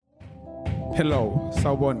Hello,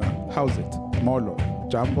 Sawubona, how's it? Molo,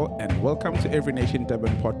 Jumbo, and welcome to Every Nation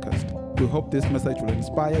Durban podcast. We hope this message will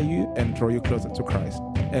inspire you and draw you closer to Christ.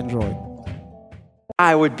 Enjoy.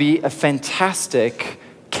 I would be a fantastic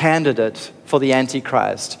candidate for the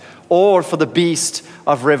Antichrist or for the beast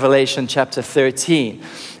of Revelation chapter 13.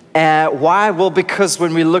 Why? Well, because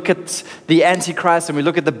when we look at the Antichrist and we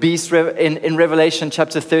look at the beast in Revelation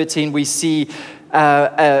chapter 13, we see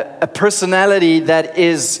a personality that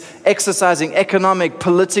is exercising economic,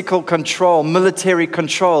 political control, military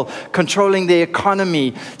control, controlling the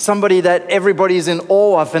economy, somebody that everybody is in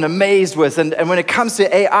awe of and amazed with. And when it comes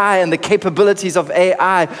to AI and the capabilities of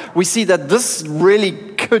AI, we see that this really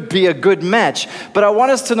could be a good match. But I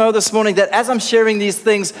want us to know this morning that as I'm sharing these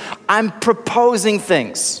things, I'm proposing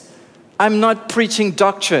things. I'm not preaching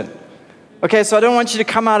doctrine. Okay, so I don't want you to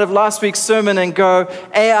come out of last week's sermon and go,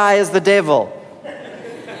 AI is the devil.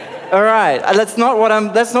 All right, that's not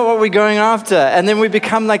what we're going after. And then we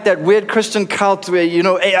become like that weird Christian cult where,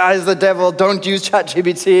 AI is the devil, don't use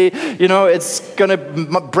ChatGPT, it's going to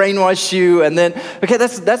brainwash you. And then, okay,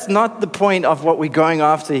 that's not the point of what we're going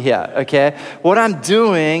after here, okay? What I'm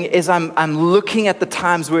doing is I'm looking at the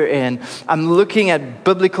times we're in, I'm looking at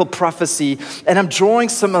biblical prophecy, and I'm drawing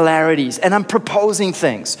similarities, and I'm proposing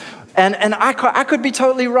things. And I could be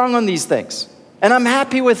totally wrong on these things, and I'm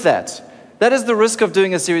happy with that. That is the risk of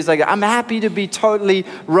doing a series like that. I'm happy to be totally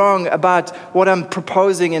wrong about what I'm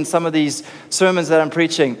proposing in some of these sermons that I'm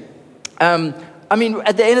preaching. At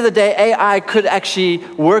the end of the day, AI could actually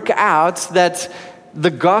work out that the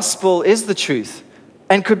gospel is the truth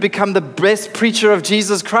and could become the best preacher of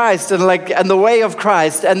Jesus Christ and the way of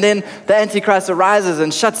Christ. And then the Antichrist arises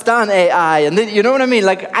and shuts down AI. And then, you know what I mean?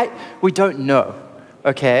 We don't know,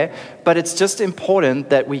 okay? But it's just important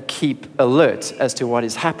that we keep alert as to what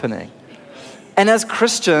is happening. And as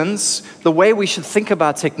Christians, the way we should think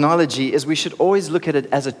about technology is we should always look at it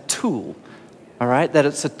as a tool, all right? That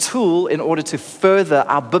it's a tool in order to further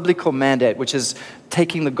our biblical mandate, which is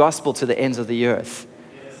taking the gospel to the ends of the earth.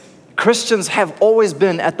 Yes. Christians have always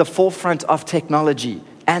been at the forefront of technology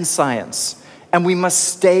and science, and we must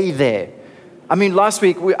stay there. Last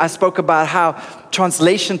week I spoke about how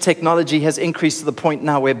translation technology has increased to the point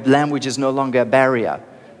now where language is no longer a barrier.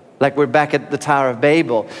 Like we're back at the Tower of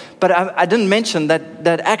Babel. But I didn't mention that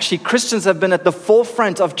actually Christians have been at the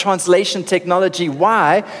forefront of translation technology.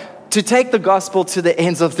 Why? To take the gospel to the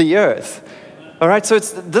ends of the earth. All right, so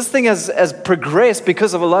this thing has progressed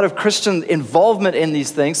because of a lot of Christian involvement in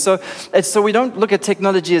these things. So we don't look at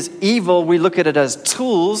technology as evil. We look at it as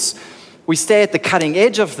tools. We stay at the cutting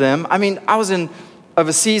edge of them. I was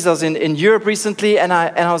overseas, I was in Europe recently, and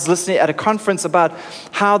I was listening at a conference about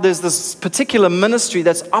how there's this particular ministry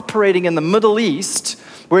that's operating in the Middle East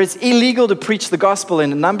where it's illegal to preach the gospel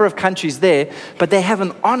in a number of countries there, but they have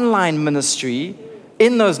an online ministry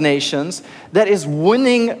in those nations that is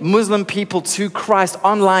winning Muslim people to Christ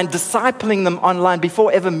online, discipling them online before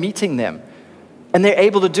ever meeting them. And they're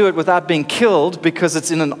able to do it without being killed because it's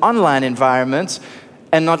in an online environment,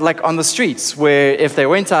 and not like on the streets, where if they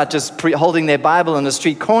went out just holding their Bible in a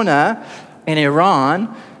street corner in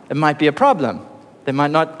Iran, it might be a problem. They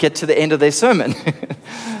might not get to the end of their sermon.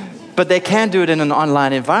 But they can do it in an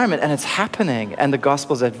online environment, and it's happening, and the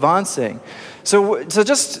gospel's advancing. So I'm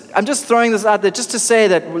just throwing this out there just to say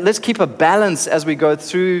that let's keep a balance as we go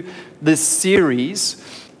through this series.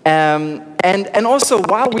 And also,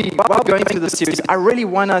 while we're going through this series, I really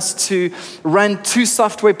want us to run 2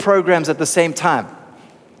 software programs at the same time.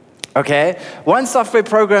 Okay, one software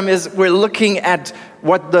program is we're looking at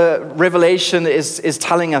what the Revelation is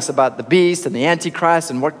telling us about the beast and the Antichrist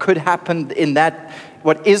and what could happen in that,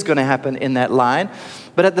 what is going to happen in that line.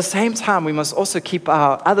 But at the same time, we must also keep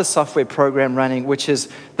our other software program running, which is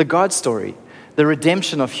the God story, the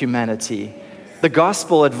redemption of humanity, the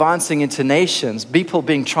gospel advancing into nations, people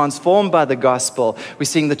being transformed by the gospel. We're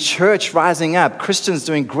seeing the church rising up, Christians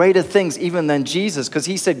doing greater things even than Jesus, because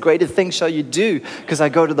he said, greater things shall you do, because I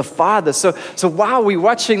go to the Father. So while we're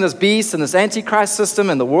watching this beast and this Antichrist system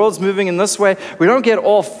and the world's moving in this way, we don't get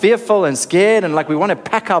all fearful and scared and like we want to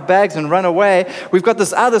pack our bags and run away. We've got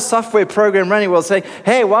this other software program running. We'll say,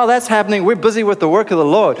 hey, while that's happening, we're busy with the work of the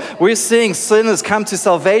Lord. We're seeing sinners come to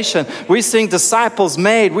salvation. We're seeing disciples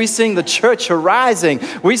made. We're seeing the church arise.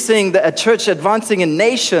 We're seeing a church advancing in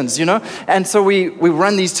nations, And so we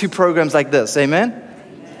run these 2 programs like this. Amen?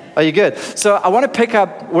 Are you good? So I want to pick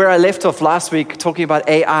up where I left off last week talking about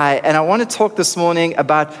AI. And I want to talk this morning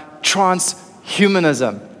about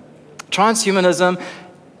transhumanism. Transhumanism,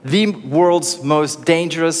 the world's most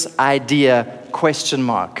dangerous idea, ?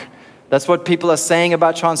 That's what people are saying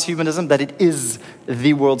about transhumanism, that it is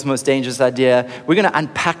the world's most dangerous idea. We're going to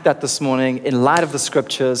unpack that this morning in light of the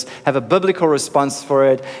scriptures, have a biblical response for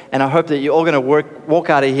it, and I hope that you're all going to walk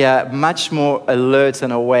out of here much more alert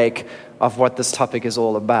and awake of what this topic is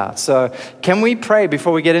all about. So can we pray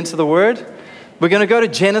before we get into the word? We're going to go to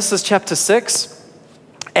Genesis chapter 6,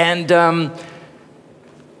 and can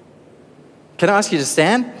I ask you to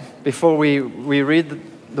stand before we read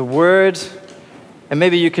the word? And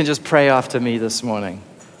maybe you can just pray after me this morning.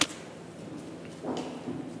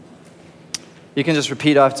 You can just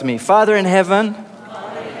repeat after me. Father in heaven,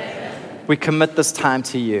 we commit this time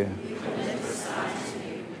to you.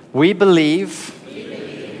 We believe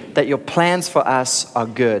that your plans for us are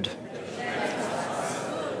good.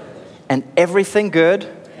 And everything good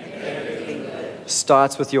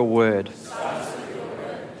starts with your word.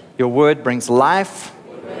 Your word brings life,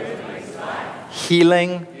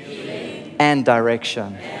 healing, and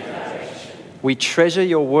direction. We treasure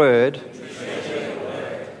your word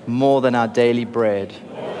more than our daily bread.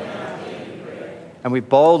 And we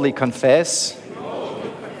boldly confess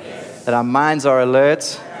that our minds are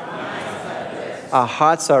alert, our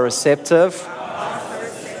hearts are receptive,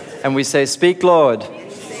 and we say, speak, Lord.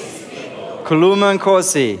 Kuluma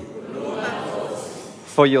Nkosi,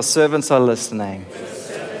 for your servants are listening.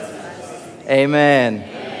 Amen.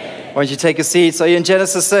 Why don't you take a seat? Are you in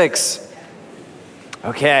Genesis 6?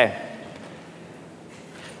 Okay.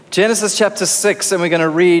 Genesis chapter 6, and we're going to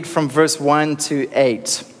read from verse 1 to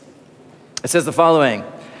 8. It says the following.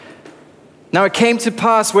 Now it came to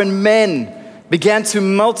pass when men began to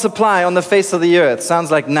multiply on the face of the earth. Sounds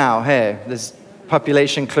like now, hey, there's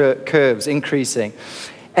population curves increasing.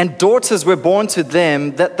 And daughters were born to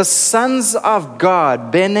them, that the sons of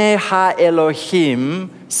God, Bene Ha-Elohim,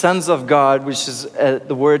 sons of God, which is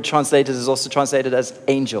the word translated is also translated as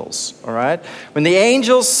angels, all right? When the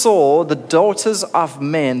angels saw the daughters of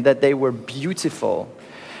men that they were beautiful,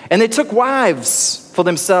 and they took wives for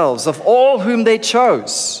themselves of all whom they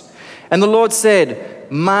chose. And the Lord said,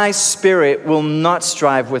 my spirit will not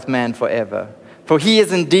strive with man forever, for he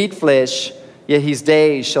is indeed flesh, yet his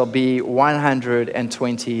days shall be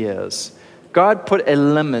 120 years. God put a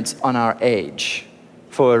limit on our age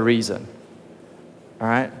for a reason. All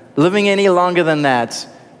right? Living any longer than that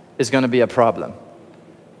is going to be a problem.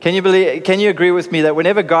 Can you agree with me that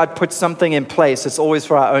whenever God puts something in place, it's always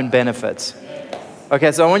for our own benefit?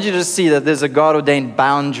 Okay, so I want you to see that there's a God-ordained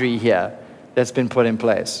boundary here that's been put in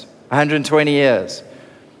place. 120 years.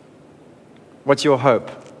 What's your hope?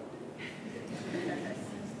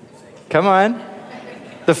 Come on.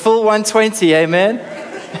 The full 120, amen?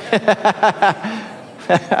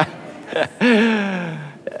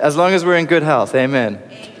 As long as we're in good health, amen.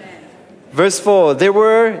 Verse 4, there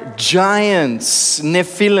were giants,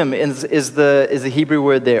 Nephilim is the Hebrew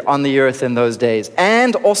word there, on the earth in those days,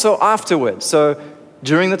 and also afterward. So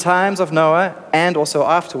during the times of Noah and also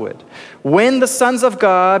afterward. When the sons of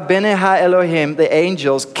God, Bene Ha-Elohim, the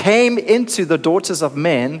angels, came into the daughters of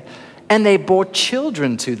men, and they bore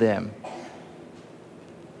children to them.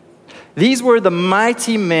 These were the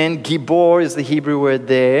mighty men. Gibor is the Hebrew word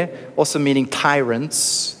there, also meaning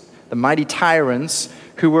tyrants, the mighty tyrants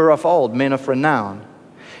who were of old, men of renown.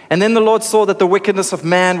 And then the Lord saw that the wickedness of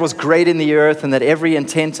man was great in the earth, and that every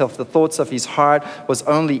intent of the thoughts of his heart was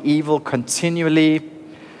only evil continually.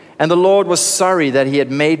 And the Lord was sorry that he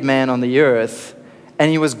had made man on the earth,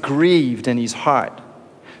 and he was grieved in his heart.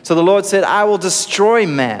 So the Lord said, I will destroy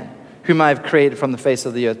man, whom I have created from the face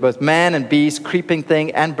of the earth, both man and beast, creeping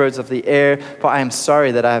thing, and birds of the air, for I am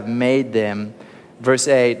sorry that I have made them. Verse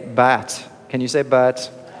 8, but. Can you say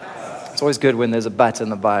but? It's always good when there's a but in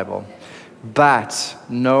the Bible. But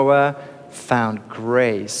Noah found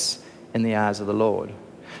grace in the eyes of the Lord.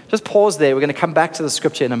 Just pause there. We're going to come back to the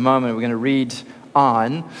scripture in a moment. We're going to read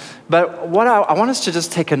on. But what I want us to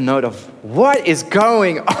just take a note of what is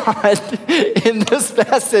going on in this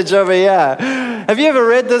passage over here. Have you ever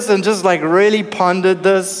read this and just like really pondered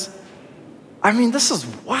this? I mean, this is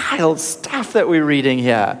wild stuff that we're reading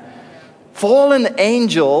here. Fallen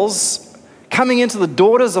angels coming into the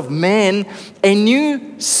daughters of men, a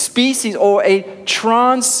new species or a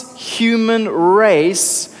transhuman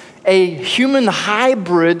race, a human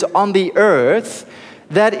hybrid on the earth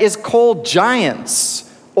that is called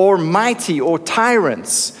giants or mighty or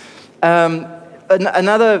tyrants.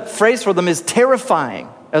 Another phrase for them is terrifying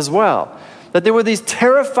as well. That there were these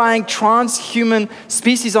terrifying transhuman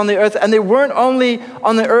species on the earth, and they weren't only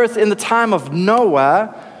on the earth in the time of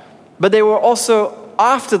Noah, but they were also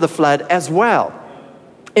after the flood as well.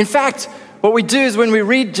 In fact, what we do is when we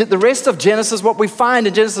read the rest of Genesis, what we find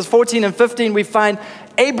in Genesis 14 and 15, we find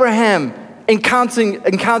Abraham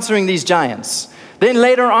encountering these giants. Then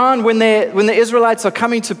later on, when the Israelites are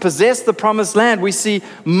coming to possess the promised land, we see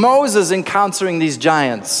Moses encountering these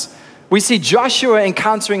giants. We see Joshua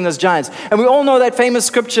encountering those giants. And we all know that famous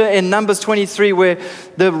scripture in Numbers 23 where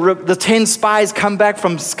the 10 spies come back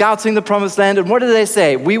from scouting the promised land. And what do they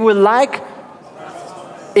say? We were like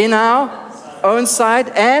in our own sight.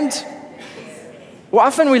 And well,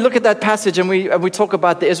 often we look at that passage and we talk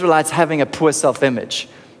about the Israelites having a poor self-image.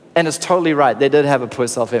 And it's totally right. They did have a poor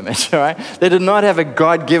self-image, all right? They did not have a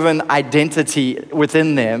God-given identity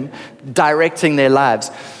within them directing their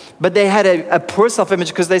lives. But they had a poor self-image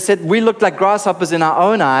because they said, we looked like grasshoppers in our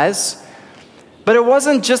own eyes. But it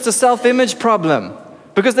wasn't just a self-image problem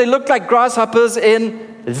because they looked like grasshoppers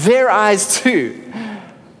in their eyes too.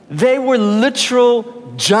 They were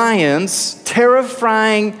literal giants,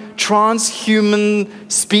 terrifying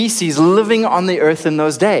transhuman species living on the earth in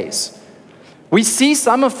those days. We see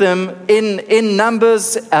some of them in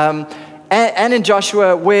Numbers and in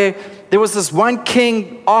Joshua where there was this one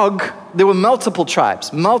king, Og. There were multiple tribes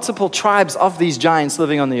of these giants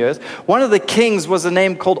living on the earth. One of the kings was a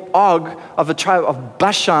name called Og of the tribe of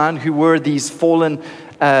Bashan, who were these fallen,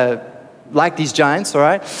 like these giants, all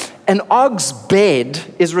right? And Og's bed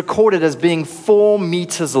is recorded as being 4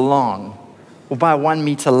 meters long, or by 1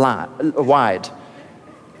 meter wide.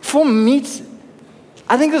 4 meters.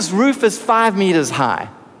 I think this roof is 5 meters high.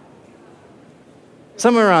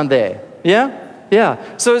 Somewhere around there. Yeah.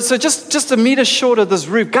 So just a meter short of this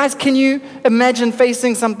roof. Guys, can you imagine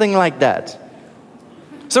facing something like that?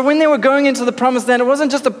 So when they were going into the promised land, it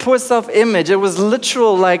wasn't just a poor self-image. It was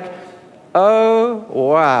literal like, oh,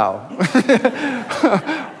 wow.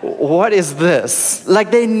 What is this?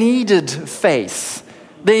 Like they needed faith.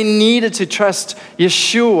 They needed to trust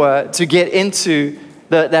Yeshua to get into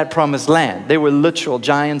that promised land. They were literal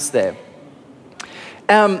giants there.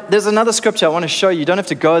 There's another scripture I want to show you. You don't have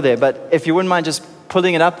to go there, but if you wouldn't mind just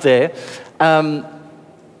pulling it up there. The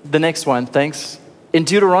next one, thanks. In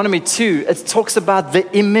Deuteronomy 2, it talks about the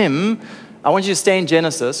Imim. I want you to stay in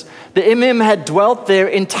Genesis. The Imim had dwelt there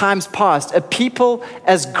in times past, a people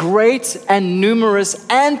as great and numerous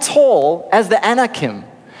and tall as the Anakim.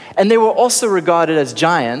 And they were also regarded as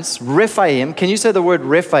giants, Rephaim. Can you say the word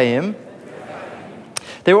Rephaim?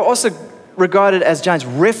 They were also regarded as giants.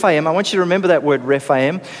 Rephaim, I want you to remember that word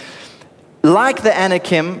Rephaim. Like the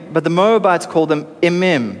Anakim, but the Moabites called them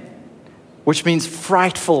Imim, which means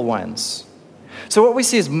frightful ones. So what we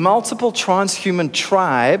see is multiple transhuman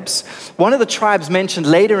tribes. One of the tribes mentioned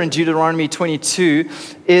later in Deuteronomy 22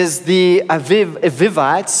 is the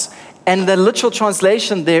Avivites, and the literal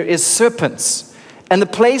translation there is serpents. And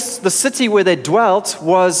the city where they dwelt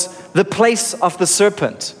was the place of the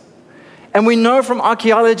serpent. And we know from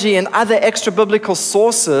archaeology and other extra-biblical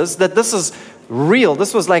sources that this is real.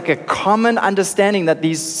 This was like a common understanding that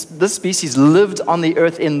this species lived on the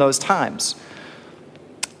earth in those times.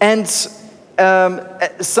 And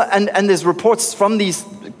there's reports from these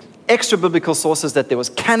extra-biblical sources that there was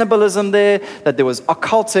cannibalism there, that there was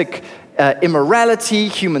occultic immorality,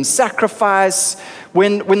 human sacrifice.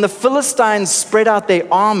 When the Philistines spread out their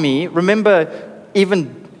army, remember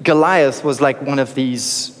even Goliath was like one of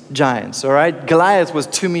these giants, all right? Goliath was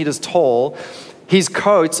 2 meters tall. His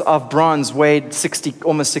coat of bronze weighed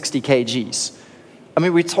almost 60 kgs. I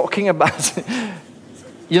mean, we're talking about,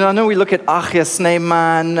 I know we look at Achia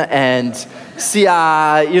Sneeman and Sia,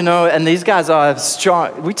 and these guys are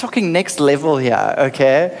strong. We're talking next level here,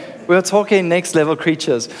 okay? We're talking next level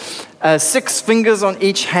creatures. 6 fingers on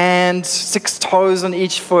each hand, 6 toes on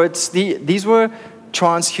each foot. These were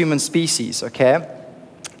transhuman species, okay?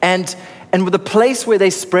 And the place where they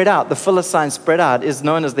spread out, the Philistines spread out, is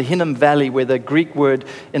known as the Hinnom Valley, where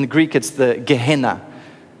in the Greek it's the Gehenna,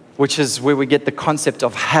 which is where we get the concept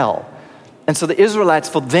of hell. And so the Israelites,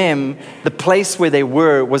 for them, the place where they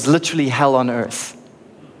were was literally hell on earth.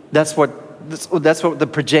 That's what the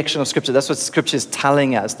projection of Scripture, that's what Scripture is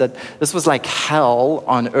telling us, that this was like hell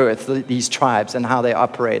on earth, these tribes and how they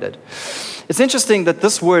operated. It's interesting that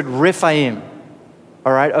this word Rephaim,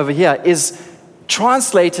 all right, over here, is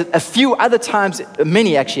translated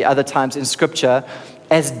many other times in Scripture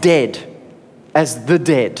as dead, as the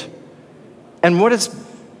dead. And what it's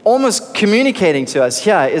almost communicating to us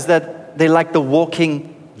here is that they're like the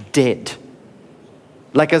walking dead,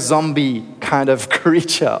 like a zombie kind of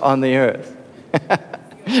creature on the earth.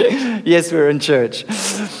 Yes, we're in church.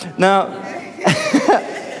 Now,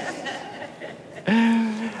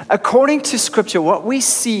 according to Scripture, what we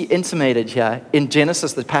see intimated here in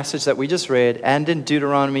Genesis, the passage that we just read, and in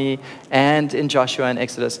Deuteronomy, and in Joshua and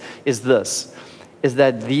Exodus, is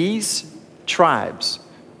that these tribes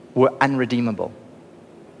were unredeemable.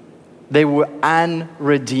 They were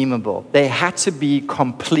unredeemable. They had to be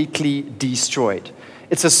completely destroyed.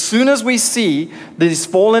 It's as soon as we see these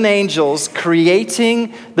fallen angels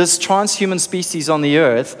creating this transhuman species on the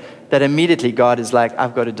earth that immediately God is like,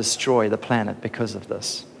 I've got to destroy the planet because of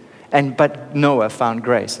this. But Noah found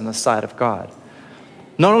grace in the sight of God.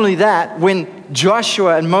 Not only that, when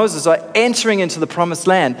Joshua and Moses are entering into the promised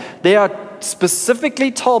land, they are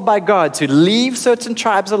specifically told by God to leave certain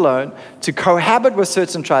tribes alone, to cohabit with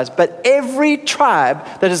certain tribes. But every tribe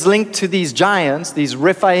that is linked to these giants, these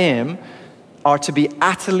Rephaim, are to be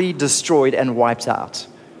utterly destroyed and wiped out.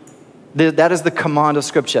 That is the command of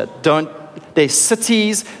Scripture. Their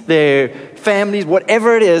cities, their families,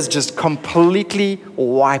 whatever it is, just completely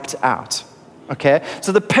wiped out. Okay?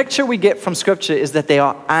 So the picture we get from Scripture is that they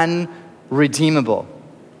are unredeemable.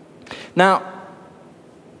 Now,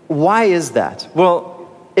 why is that? Well,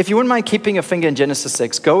 if you wouldn't mind keeping your finger in Genesis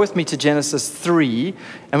 6, go with me to Genesis 3,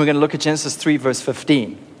 and we're going to look at Genesis 3, verse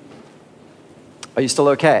 15. Are you still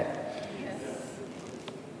okay?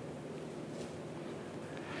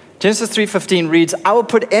 Genesis 3:15 reads, I will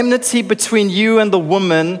put enmity between you and the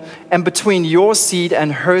woman, and between your seed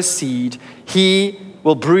and her seed. He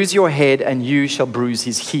will bruise your head, and you shall bruise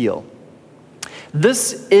his heel.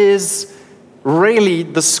 This is really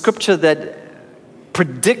the scripture that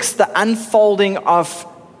predicts the unfolding of,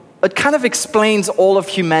 it kind of explains all of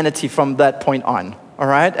humanity from that point on. All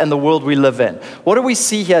right, and the world we live in. What do we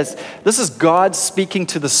see here? This is God speaking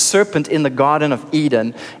to the serpent in the Garden of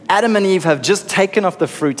Eden. Adam and Eve have just taken off the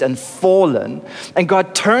fruit and fallen. And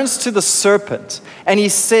God turns to the serpent and he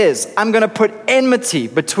says, I'm going to put enmity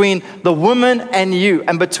between the woman and you,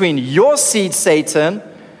 and between your seed, Satan,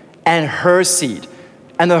 and her seed.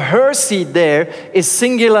 And the her seed there is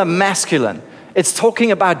singular masculine. It's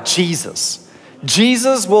talking about Jesus.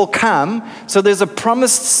 Jesus will come, so there's a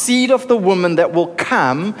promised seed of the woman that will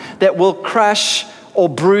come, that will crush or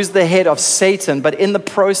bruise the head of Satan, but in the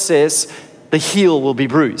process, the heel will be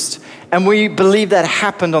bruised. And we believe that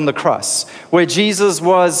happened on the cross, where Jesus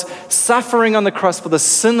was suffering on the cross for the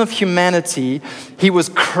sin of humanity. He was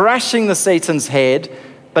crushing the Satan's head,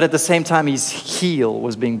 but at the same time, his heel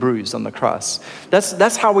was being bruised on the cross.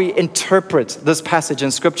 That's how we interpret this passage in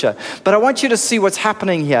Scripture. But I want you to see what's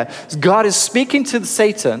happening here. God is speaking to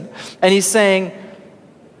Satan, and he's saying,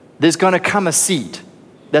 there's going to come a seed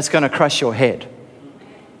that's going to crush your head.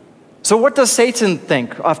 So what does Satan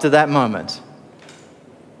think after that moment?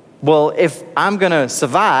 Well, if I'm going to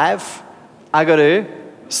survive, I got to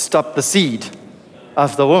stop the seed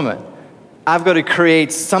of the woman. I've got to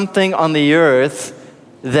create something on the earth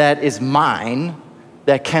that is mine,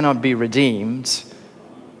 that cannot be redeemed,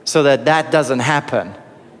 so that doesn't happen.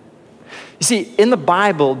 You see, in the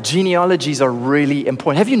Bible, genealogies are really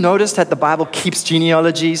important. Have you noticed that the Bible keeps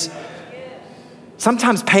genealogies?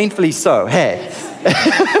 Sometimes painfully so, hey.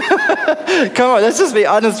 Come on, let's just be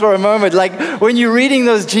honest for a moment. Like, when you're reading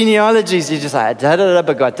those genealogies, you're just like, da-da-da-da,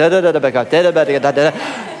 begot, da-da-da-da, begot, da-da-da-da,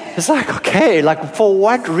 da-da-da. It's like, okay, like for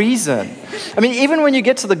what reason? I mean, even when you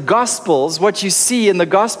get to the Gospels, what you see in the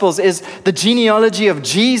Gospels is the genealogy of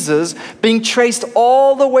Jesus being traced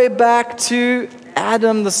all the way back to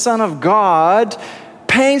Adam, the Son of God.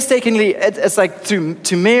 Painstakingly, it's like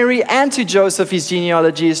to Mary and to Joseph, his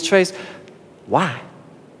genealogy is traced. Why?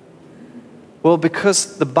 Well,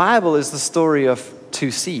 because the Bible is the story of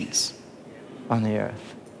two seeds on the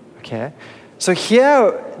earth, okay? So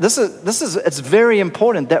here, it's very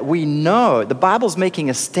important that we know, the Bible's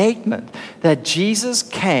making a statement that Jesus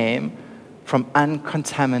came from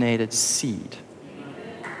uncontaminated seed.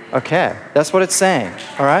 Okay, that's what it's saying,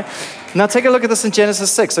 all right? Now take a look at this in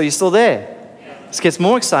Genesis 6. Are you still there? This gets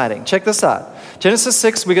more exciting. Check this out. Genesis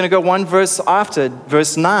 6, we're going to go one verse after,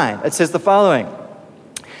 verse 9. It says the following.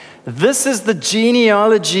 This is the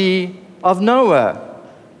genealogy of Noah.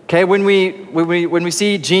 Okay, when we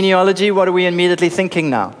see genealogy, what are we immediately thinking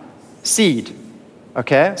now? Seed.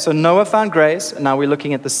 Okay, so Noah found grace, and now we're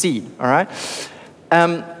looking at the seed, all right?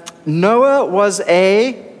 Noah was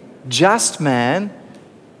a just man,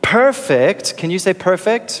 perfect. Can you say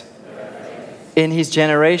perfect? In his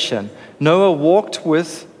generation. Noah walked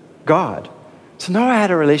with God. So Noah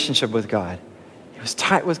had a relationship with God. He was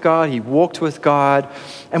tight with God. He walked with God.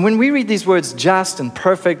 And when we read these words, just and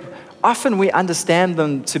perfect, often we understand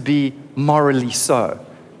them to be morally so.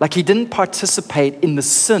 Like he didn't participate in the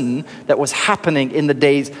sin that was happening in the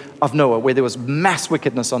days of Noah, where there was mass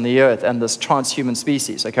wickedness on the earth and this transhuman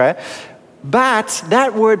species, okay? But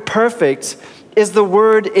that word perfect is the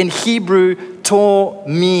word in Hebrew,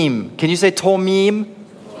 tomim. Can you say tomim?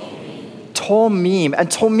 Tomim. And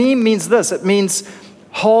tomim means this. It means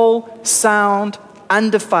whole, sound,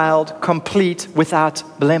 undefiled, complete, without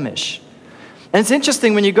blemish. And it's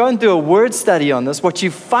interesting, when you go and do a word study on this, what you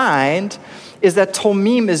find is that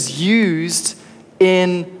tomim is used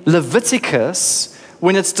in Leviticus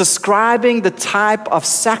when it's describing the type of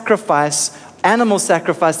sacrifice, animal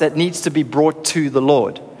sacrifice, that needs to be brought to the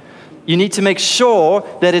Lord. You need to make sure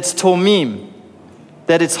that it's tomim,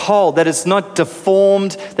 that it's whole, that it's not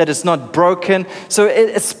deformed, that it's not broken. So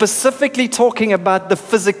it's specifically talking about the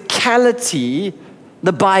physicality,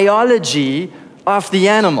 the biology of the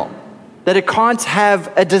animal, that it can't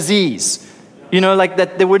have a disease. You know, like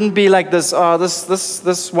that there wouldn't be like this,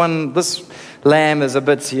 this lamb is a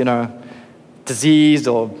bit, diseased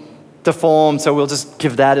or deformed, so we'll just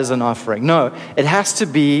give that as an offering. No, it has to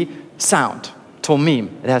be sound, tomim.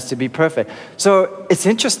 It has to be perfect. So it's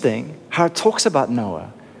interesting how it talks about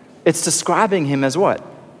Noah. It's describing him as what?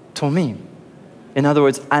 Tomim. In other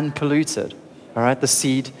words, unpolluted. All right, the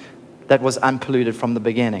seed that was unpolluted from the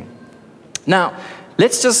beginning. Now,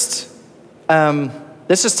 let's just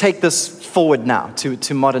take this forward now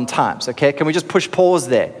to modern times. Okay, can we just push pause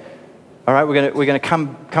there? All right, we're gonna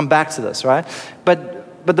come back to this, right? But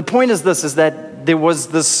the point is this: is that there was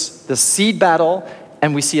this seed battle,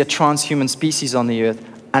 and we see a transhuman species on the earth,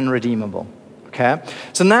 unredeemable. Okay,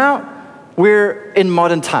 so now we're in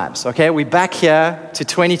modern times. Okay, we're back here to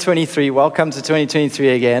 2023. Welcome to 2023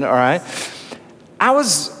 again. All right. I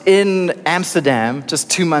was in Amsterdam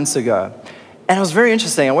just 2 months ago, and it was very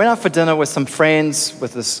interesting. I went out for dinner with some friends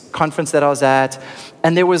with this conference that I was at,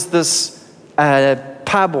 and there was this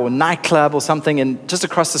pub or nightclub or something just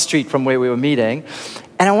across the street from where we were meeting.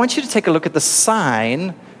 And I want you to take a look at the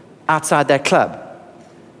sign outside that club.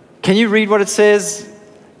 Can you read what it says?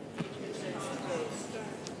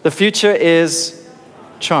 The future is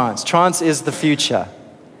trans. Trans is the future.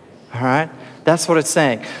 All right? That's what it's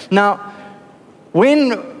saying. Now,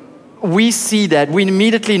 when we see that, we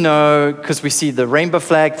immediately know, because we see the rainbow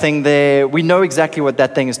flag thing there, we know exactly what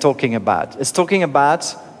that thing is talking about. It's talking about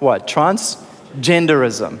what?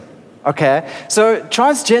 Transgenderism. Okay? So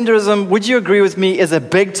transgenderism, would you agree with me, is a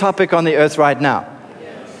big topic on the earth right now?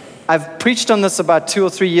 I've preached on this about 2 or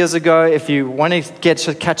 3 years ago. If you want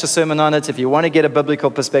to catch a sermon on it, if you want to get a biblical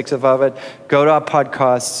perspective of it, go to our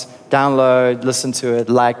podcasts, download, listen to it,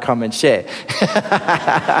 like, comment, share.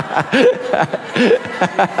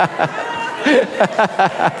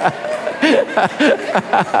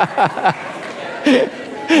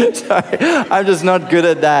 Sorry, I'm just not good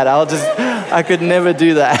at that. I could never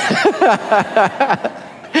do that.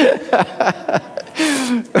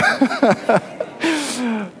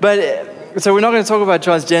 But so we're not going to talk about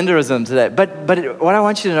transgenderism today. But what I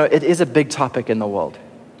want you to know, it is a big topic in the world.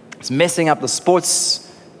 It's messing up the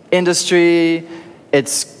sports industry.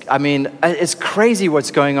 It's crazy what's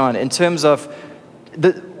going on in terms of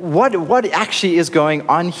what actually is going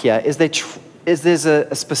on here. There's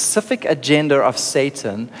a specific agenda of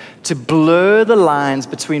Satan to blur the lines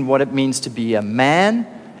between what it means to be a man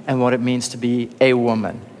and what it means to be a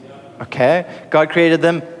woman. Okay? God created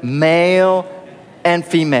them male and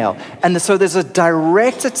female. And so there's a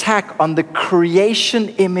direct attack on the creation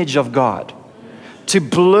image of God to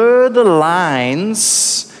blur the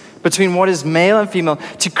lines between what is male and female,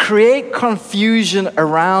 to create confusion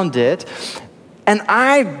around it. And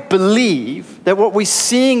I believe that what we're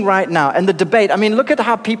seeing right now, and the debate, look at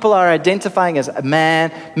how people are identifying as a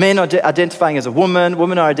man, men are identifying as a woman,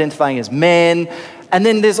 women are identifying as men, and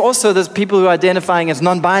then there's people who are identifying as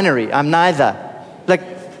non-binary. I'm neither.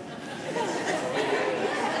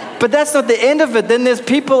 But that's not the end of it. Then there's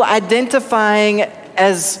people identifying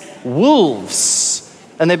as wolves,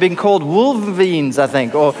 and they've been called wolverines, I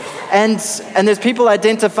think. And there's people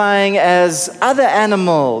identifying as other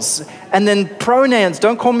animals. And then pronouns.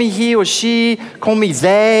 Don't call me he or she. Call me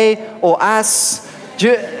they or us.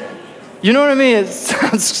 You know what I mean? It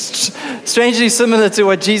sounds strangely similar to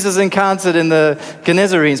what Jesus encountered in the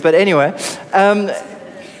Gennesarenes. But anyway.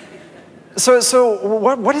 So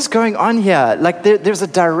what is going on here? There's a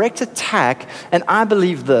direct attack. And I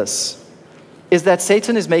believe this is that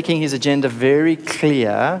Satan is making his agenda very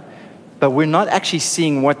clear, but we're not actually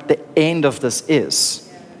seeing what the end of this is.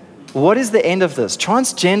 What is the end of this?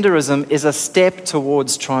 Transgenderism is a step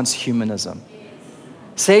towards transhumanism.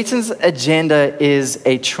 Satan's agenda is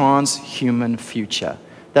a transhuman future.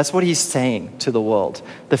 That's what he's saying to the world.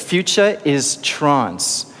 The future is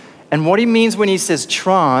trans. And what he means when he says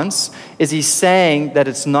trans is he's saying that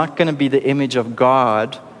it's not going to be the image of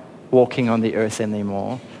God walking on the earth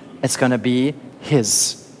anymore. It's going to be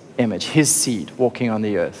his image, his seed walking on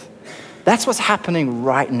the earth. That's what's happening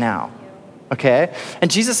right now. Okay?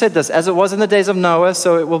 And Jesus said this, as it was in the days of Noah,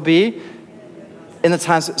 so it will be in the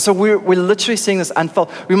times. So we're literally seeing this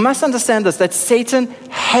unfold. We must understand this, that Satan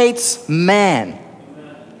hates man.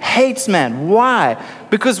 Hates man. Why?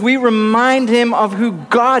 Because we remind him of who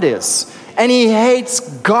God is. And he hates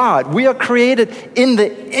God. We are created in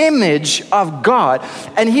the image of God.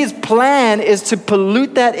 And his plan is to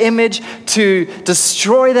pollute that image, to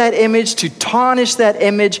destroy that image, to tarnish that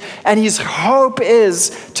image. And his hope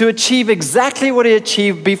is to achieve exactly what he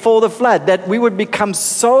achieved before the flood, that we would become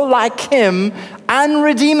so like him,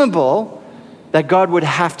 unredeemable, that God would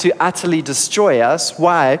have to utterly destroy us.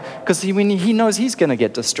 Why? Because he knows he's going to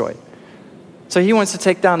get destroyed. So he wants to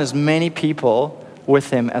take down as many people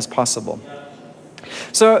with him as possible.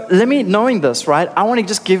 So knowing this, right, I want to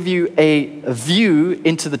just give you a view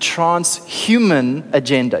into the transhuman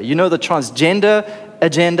agenda. You know the transgender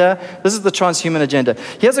agenda? This is the transhuman agenda.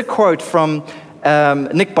 Here's a quote from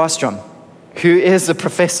Nick Bostrom, who is a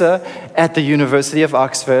professor at the University of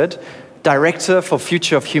Oxford, director for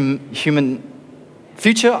Future of Humanity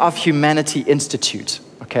Institute.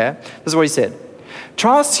 Okay, this is what he said.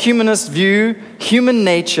 Transhumanists view human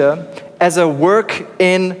nature as a work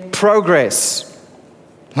in progress,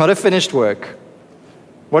 not a finished work.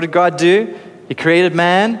 What did God do? He created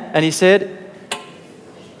man, and he said,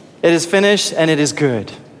 it is finished and it is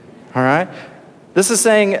good. All right? This is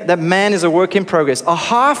saying that man is a work in progress, a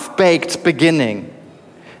half-baked beginning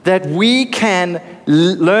that we can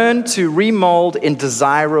learn to remold in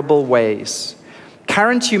desirable ways.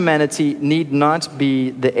 Current humanity need not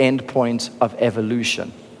be the end point of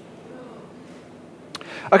evolution.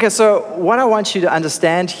 Okay, so what I want you to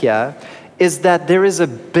understand here is that there is a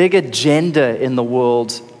big agenda in the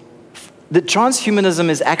world. The transhumanism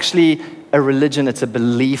is actually a religion, it's a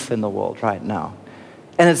belief in the world right now.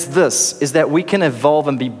 And it's this, is that we can evolve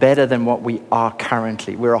and be better than what we are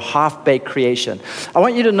currently. We're a half-baked creation. I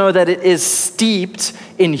want you to know that it is steeped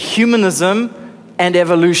in humanism and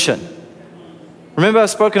evolution. Remember, I've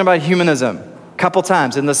spoken about humanism a couple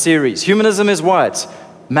times in the series. Humanism is what?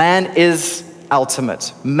 Man is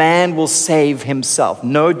ultimate. Man will save himself.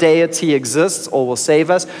 No deity exists or will save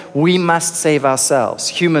us. We must save ourselves.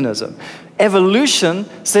 Humanism. Evolution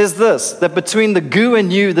says this, that between the goo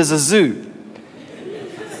and you, there's a zoo.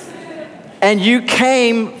 And you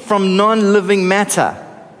came from non-living matter.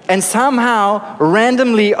 And somehow,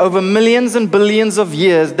 randomly, over millions and billions of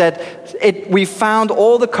years, we found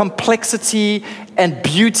all the complexity and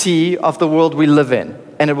beauty of the world we live in.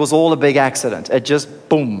 And it was all a big accident. It just,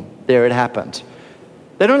 boom, there it happened.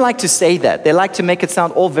 They don't like to say that. They like to make it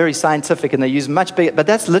sound all very scientific, and they use much bigger, but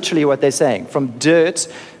that's literally what they're saying. From dirt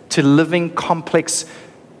to living complex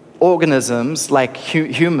organisms like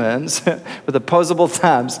humans with opposable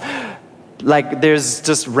thumbs, like there's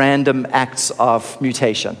just random acts of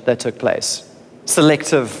mutation that took place.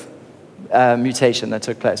 Selective mutation that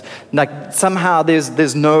took place. Like somehow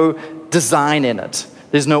there's no design in it.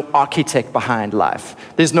 There's no architect behind life.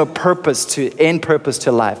 There's no end purpose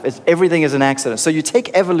to life. Everything is an accident. So you take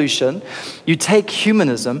evolution, you take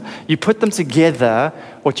humanism, you put them together,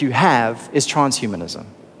 what you have is transhumanism.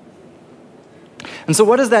 And so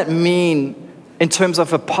what does that mean in terms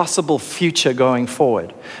of a possible future going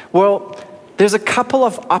forward? Well, there's a couple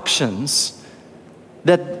of options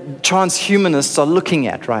that transhumanists are looking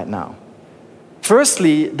at right now.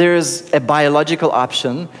 Firstly, there's a biological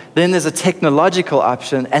option, then there's a technological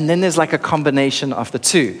option, and then there's like a combination of the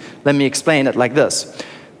two. Let me explain it like this.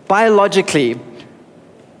 Biologically,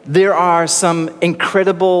 there are some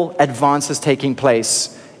incredible advances taking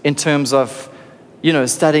place in terms of,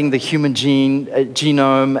 studying the human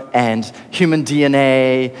genome and human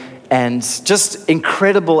DNA, and just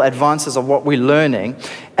incredible advances of what we're learning.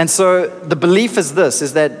 And so the belief is this,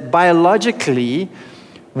 is that biologically,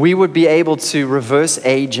 we would be able to reverse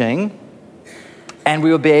aging, and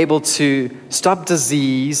we would be able to stop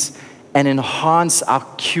disease and enhance our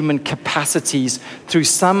human capacities through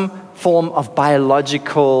some form of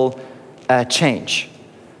biological change.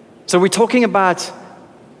 So we're talking about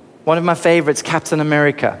one of my favorites, Captain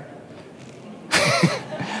America.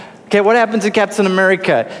 Okay, what happened to Captain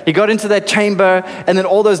America? He got into that chamber, and then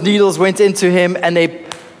all those needles went into him, and they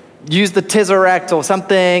used the Tesseract or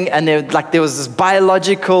something, and there was this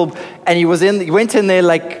biological, and he went in there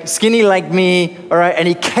like skinny like me, all right, and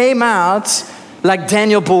he came out like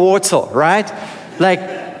Daniel Buortel, right?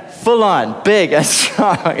 Like full on, big and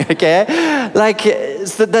strong, okay? Like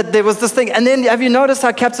so that there was this thing, and then have you noticed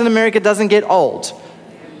how Captain America doesn't get old?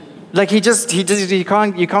 Like you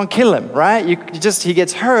can't kill him, right? He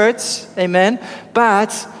gets hurt, amen,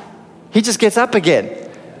 but he just gets up again.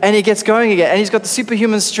 and he gets going again. And he's got the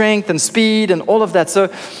superhuman strength and speed and all of that.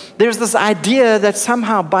 So there's this idea that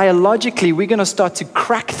somehow biologically we're going to start to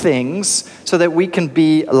crack things so that we can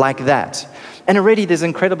be like that. And already there's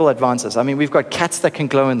incredible advances. I mean, we've got cats that can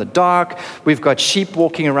glow in the dark. We've got sheep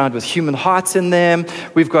walking around with human hearts in them.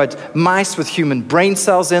 We've got mice with human brain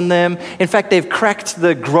cells in them. In fact, they've cracked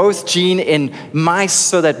the growth gene in mice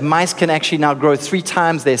so that mice can actually now grow 3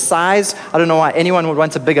 times their size. I don't know why anyone would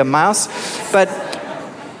want a bigger mouse. But,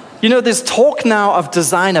 you know, there's talk now of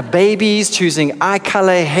designer babies, choosing eye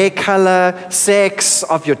color, hair color, sex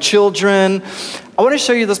of your children. I want to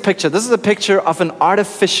show you this picture. This is a picture of an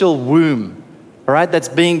artificial womb. All right, that's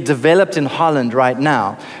being developed in Holland right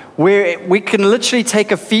now, where we can literally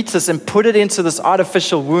take a fetus and put it into this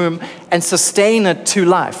artificial womb and sustain it to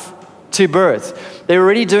life, to birth. They're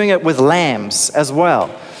already doing it with lambs as well.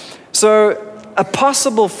 So a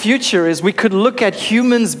possible future is we could look at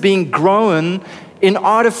humans being grown in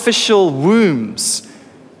artificial wombs.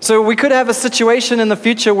 So we could have a situation in the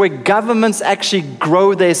future where governments actually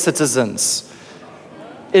grow their citizens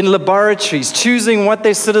in laboratories, choosing what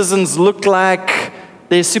their citizens look like,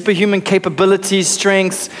 their superhuman capabilities,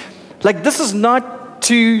 strengths. Like, this is not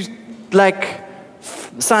too, like,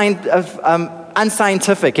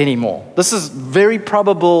 unscientific anymore. This is very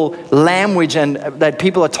probable language and that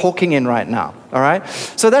people are talking in right now, all right?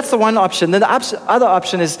 So that's the one option. Then the other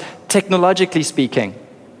option is technologically speaking.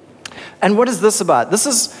 And what is this about? This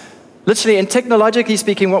is literally, and technologically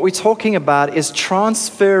speaking, what we're talking about is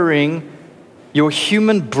transferring your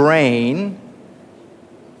human brain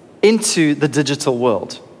into the digital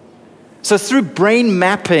world. So through brain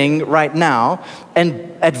mapping right now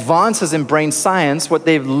and advances in brain science, what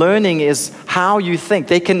they're learning is how you think.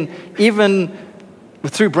 They can even,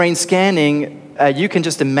 through brain scanning, you can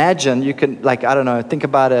just imagine, you can, like, I don't know, think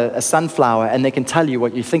about a sunflower, and they can tell you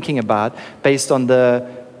what you're thinking about based on the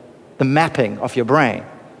mapping of your brain.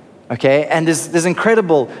 Okay, and there's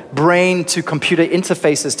incredible brain-to-computer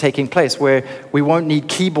interfaces taking place where we won't need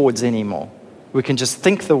keyboards anymore. We can just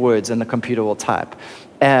think the words and the computer will type.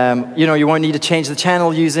 You know, you won't need to change the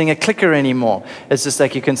channel using a clicker anymore. It's just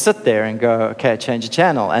like you can sit there and go, okay, change the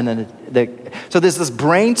channel. And then so there's this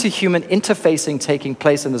brain-to-human interfacing taking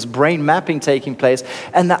place and this brain mapping taking place.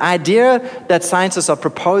 And the idea that scientists are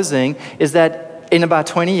proposing is that in about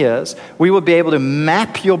 20 years, we will be able to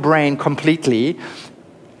map your brain completely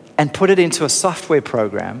and put it into a software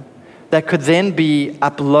program that could then be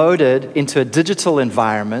uploaded into a digital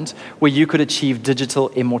environment where you could achieve digital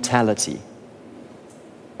immortality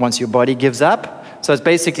once your body gives up. So it's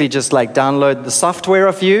basically just like download the software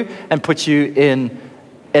of you and put you in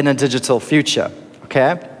a digital future,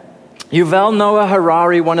 okay? Yuval Noah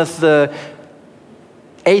Harari, one of the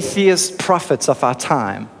atheist prophets of our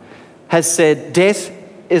time, has said death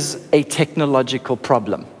is a technological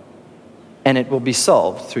problem. And it will be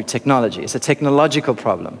solved through technology. It's a technological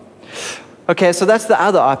problem. Okay, so that's the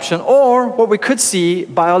other option. Or what we could see,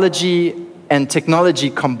 biology and technology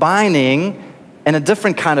combining in a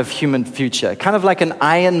different kind of human future, kind of like an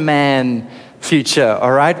Iron Man future,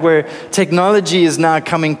 all right, where technology is now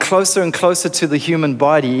coming closer and closer to the human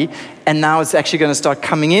body, and now it's actually going to start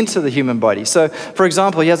coming into the human body. So, for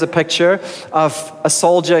example, here's a picture of a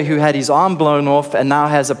soldier who had his arm blown off and now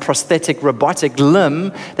has a prosthetic robotic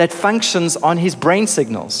limb that functions on his brain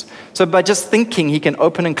signals. So by just thinking, he can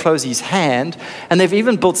open and close his hand, and they've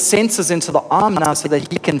even built sensors into the arm now so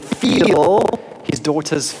that he can feel his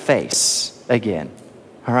daughter's face again.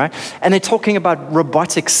 All right? And they're talking about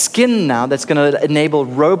robotic skin now that's going to enable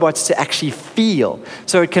robots to actually feel.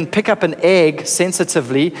 So it can pick up an egg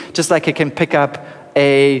sensitively, just like it can pick up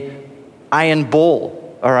an iron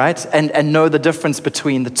ball, all right? And know the difference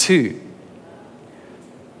between the two.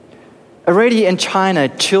 Already in China,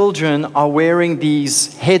 children are wearing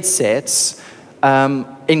these headsets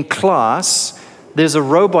in class. There's a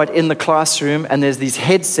robot in the classroom, and there's these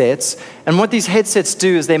headsets. And what these headsets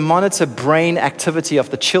do is they monitor brain activity of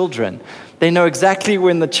the children. They know exactly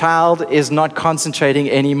when the child is not concentrating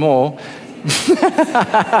anymore.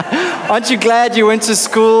 Aren't you glad you went to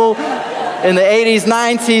school in the 80s,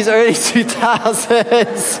 90s, early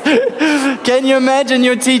 2000s? Can you imagine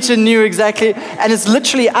your teacher knew exactly? And it's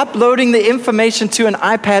literally uploading the information to an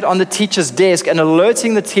iPad on the teacher's desk and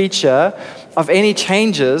alerting the teacher of any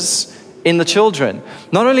changes in the children.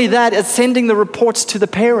 Not only that, it's sending the reports to the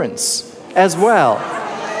parents as well.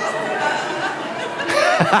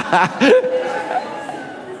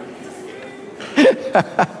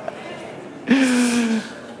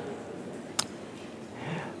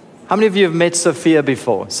 How many of you have met Sophia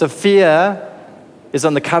before? Sophia is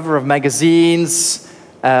on the cover of magazines,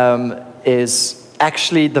 is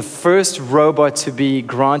actually the first robot to be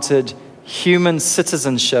granted human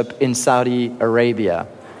citizenship in Saudi Arabia.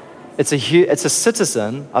 It's a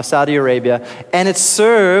citizen of Saudi Arabia, and it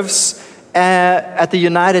serves at the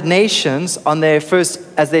United Nations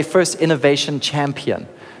as their first innovation champion.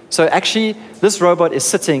 So actually, this robot is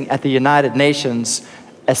sitting at the United Nations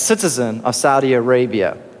as citizen of Saudi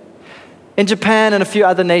Arabia. In Japan and a few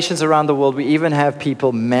other nations around the world, we even have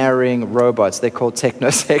people marrying robots. They're called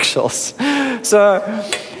technosexuals. So,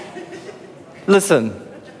 listen,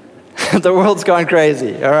 the world's gone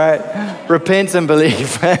crazy, all right? Repent and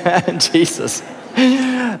believe in Jesus.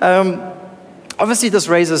 Obviously, this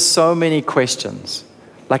raises so many questions,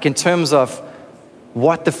 like in terms of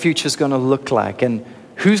what the future is going to look like and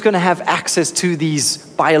who's going to have access to these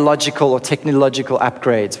biological or technological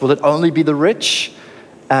upgrades. Will it only be the rich?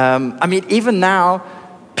 Even now,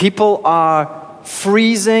 people are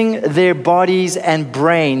freezing their bodies and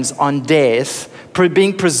brains on death,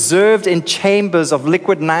 being preserved in chambers of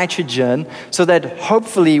liquid nitrogen, so that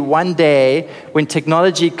hopefully one day, when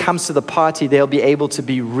technology comes to the party, they'll be able to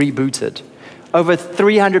be rebooted. Over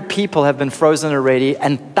 300 people have been frozen already,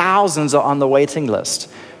 and thousands are on the waiting list.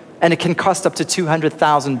 And it can cost up to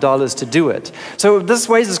 $200,000 to do it. So this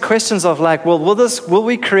raises questions of like, well, will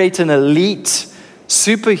we create an elite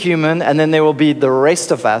superhuman, and then there will be the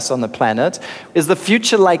rest of us on the planet? Is the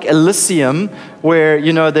future like Elysium, where,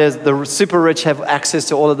 there's the super rich have access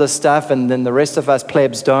to all of this stuff, and then the rest of us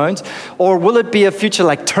plebs don't? Or will it be a future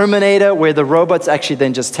like Terminator, where the robots actually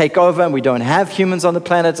then just take over, and we don't have humans on the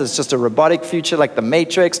planet? It's just a robotic future like the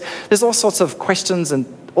Matrix. There's all sorts of questions and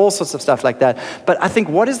all sorts of stuff like that. But I think,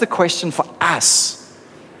 what is the question for us?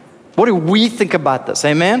 What do we think about this?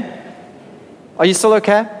 Amen? Are you still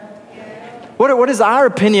okay? What is our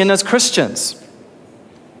opinion as Christians?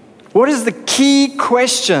 What is the key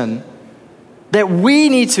question that we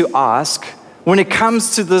need to ask when it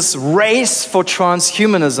comes to this race for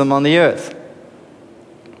transhumanism on the earth?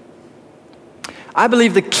 I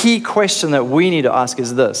believe the key question that we need to ask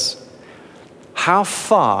is this: how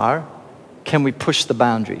far can we push the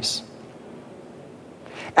boundaries?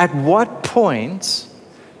 At what point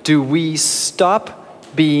do we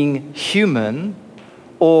stop being human,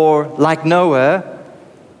 or like Noah,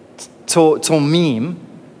 tomim?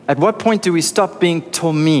 At what point do we stop being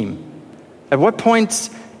tomim? At what point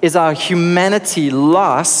is our humanity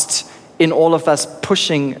lost in all of us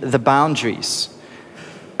pushing the boundaries?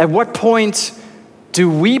 At what point do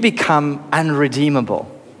we become unredeemable?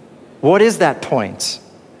 What is that point?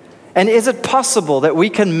 And is it possible that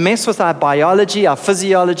we can mess with our biology, our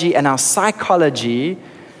physiology, and our psychology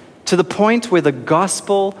to the point where the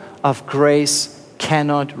gospel of grace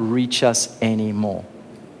cannot reach us anymore?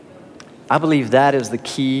 I believe that is the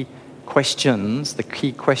key questions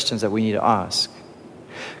that we need to ask.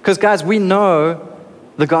 Because guys, we know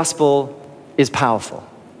the gospel is powerful.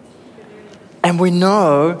 And we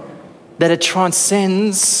know that it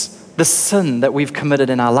transcends the sin that we've committed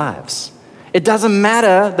in our lives. It doesn't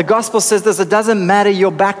matter, the gospel says this, it doesn't matter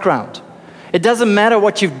your background. It doesn't matter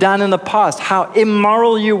what you've done in the past, how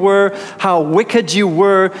immoral you were, how wicked you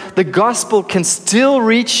were. The gospel can still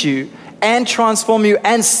reach you and transform you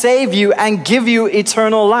and save you and give you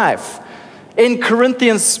eternal life. In 1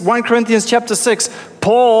 Corinthians chapter 6,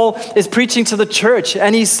 Paul is preaching to the church,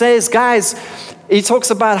 and he says, guys, he talks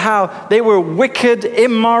about how they were wicked,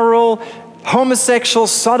 immoral, homosexual,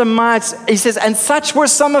 sodomites. He says, and such were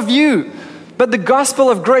some of you. But the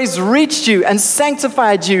gospel of grace reached you and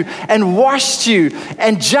sanctified you and washed you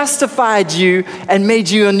and justified you and made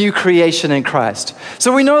you a new creation in Christ.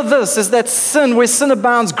 So we know this, is that sin, where sin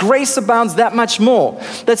abounds, grace abounds that much more.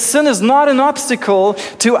 That sin is not an obstacle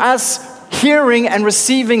to us hearing and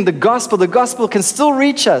receiving the gospel. The gospel can still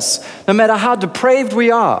reach us no matter how depraved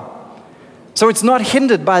we are. So it's not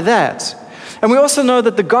hindered by that. And we also know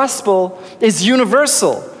that the gospel is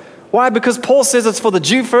universal. Why? Because Paul says it's for the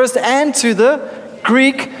Jew first and to the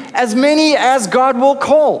Greek, as many as God will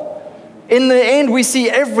call. In the end, we see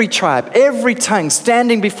every tribe, every tongue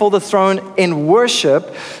standing before the throne in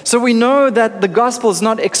worship. So we know that the gospel is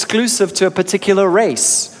not exclusive to a particular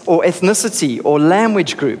race or ethnicity or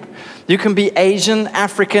language group. You can be Asian,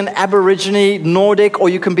 African, Aborigine, Nordic, or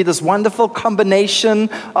you can be this wonderful combination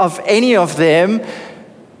of any of them.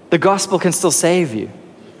 The gospel can still save you.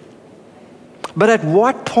 But at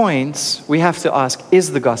what point, we have to ask,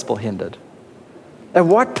 is the gospel hindered? At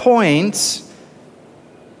what point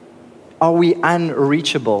are we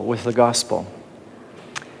unreachable with the gospel?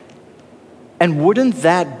 And wouldn't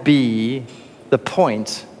that be the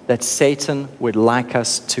point that Satan would like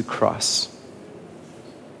us to cross?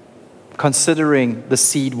 Considering the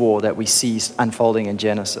seed war that we see unfolding in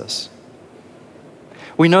Genesis.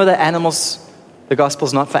 We know that the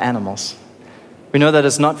gospel's not for animals. We know that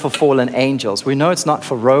it's not for fallen angels. We know it's not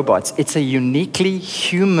for robots. It's a uniquely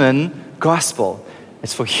human gospel.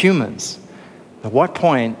 It's for humans. At what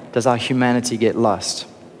point does our humanity get lost?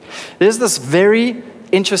 There's this very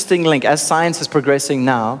interesting link, as science is progressing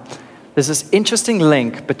now, there's this interesting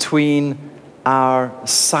link between our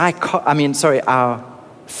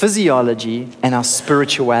physiology and our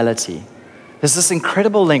spirituality. There's this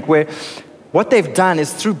incredible link where what they've done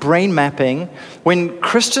is through brain mapping, when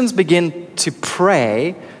Christians begin to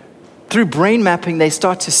pray, through brain mapping, they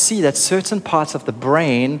start to see that certain parts of the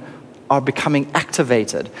brain are becoming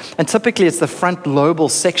activated. And typically it's the front lobal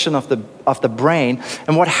section of the brain.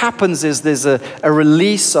 And what happens is there's a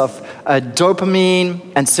release of dopamine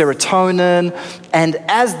and serotonin. And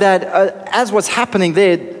as what's happening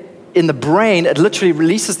there in the brain, it literally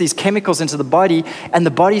releases these chemicals into the body, and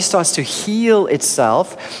the body starts to heal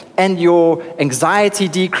itself, and your anxiety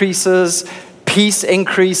decreases, peace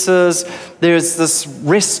increases. There's this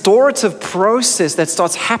restorative process that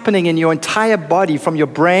starts happening in your entire body, from your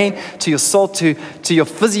brain to your soul to your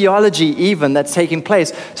physiology even, that's taking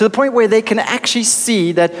place, to the point where they can actually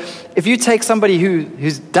see that if you take somebody who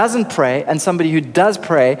doesn't pray and somebody who does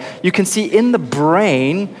pray, you can see in the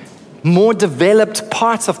brain more developed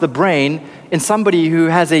parts of the brain in somebody who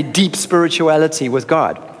has a deep spirituality with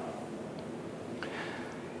God,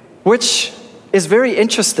 which is very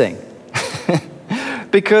interesting.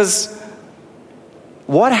 Because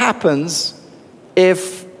what happens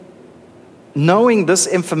if, knowing this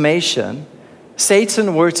information,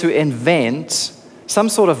 Satan were to invent some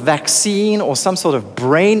sort of vaccine or some sort of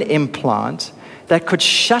brain implant that could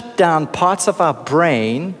shut down parts of our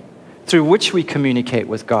brain through which we communicate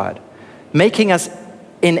with God, making us,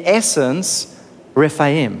 in essence,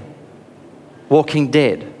 Rephaim, walking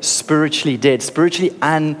dead, spiritually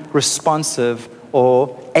unresponsive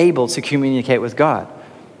or able to communicate with God.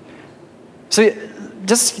 So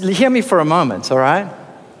just hear me for a moment, all right?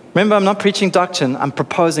 Remember, I'm not preaching doctrine, I'm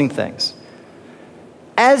proposing things.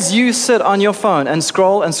 As you sit on your phone and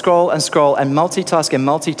scroll and scroll and scroll and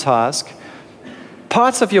multitask,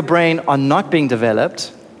 parts of your brain are not being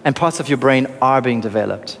developed and parts of your brain are being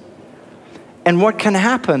developed. And what can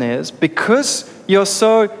happen is, because you're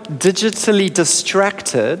so digitally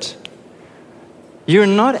distracted, you're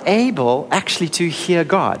not able actually to hear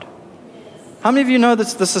God. How many of you know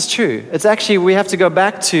that this is true? It's actually, we have to go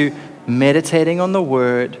back to meditating on the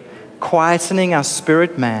Word, quietening our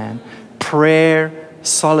spirit man, prayer,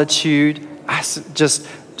 solitude, us just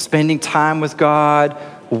spending time with God,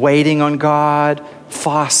 waiting on God,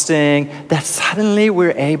 fasting, that suddenly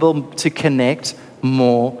we're able to connect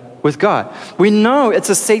more with God. We know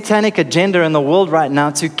it's a satanic agenda in the world right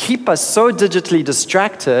now to keep us so digitally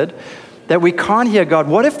distracted that we can't hear God.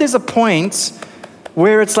 What if there's a point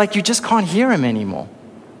where it's like you just can't hear Him anymore?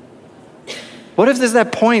 What if there's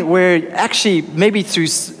that point where actually maybe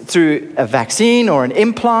through a vaccine or an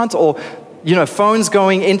implant or phones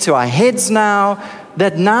going into our heads now,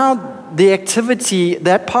 that now the activity,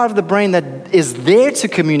 that part of the brain that is there to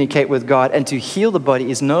communicate with God and to heal the body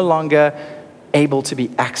is no longer able to be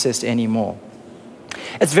accessed anymore.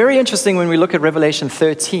 It's very interesting when we look at Revelation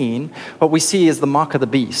 13, what we see is the mark of the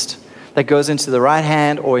beast that goes into the right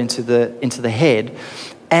hand or into the head.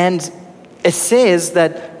 And it says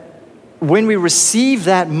that when we receive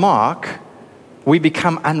that mark, we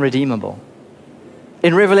become unredeemable.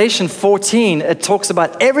 In Revelation 14, it talks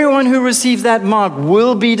about everyone who receives that mark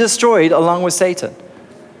will be destroyed along with Satan.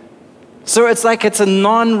 So it's like it's a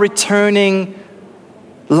non-returning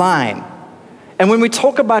line. And when we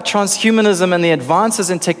talk about transhumanism and the advances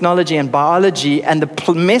in technology and biology and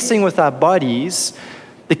the messing with our bodies,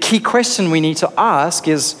 the key question we need to ask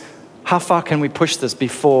is, how far can we push this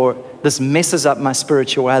before this messes up my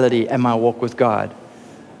spirituality and my walk with God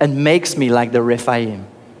and makes me like the Rephaim?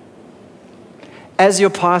 As your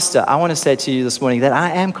pastor, I want to say to you this morning that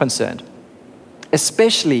I am concerned,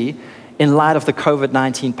 especially in light of the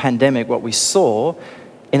COVID-19 pandemic, what we saw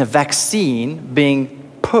in a vaccine being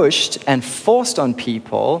pushed and forced on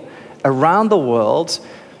people around the world.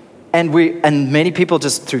 And many people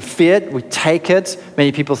just through fear, we take it.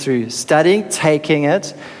 Many people through studying, taking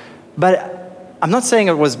it. But I'm not saying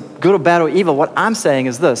it was good or bad or evil. What I'm saying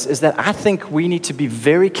is this, is that I think we need to be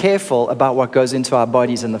very careful about what goes into our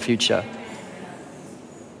bodies in the future.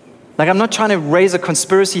 Like, I'm not trying to raise a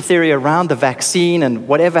conspiracy theory around the vaccine and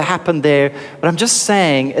whatever happened there, but I'm just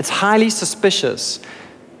saying it's highly suspicious.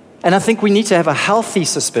 And I think we need to have a healthy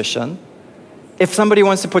suspicion if somebody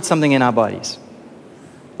wants to put something in our bodies.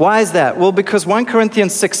 Why is that? Well, because 1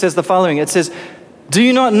 Corinthians 6 says the following. It says, "Do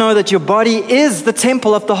you not know that your body is the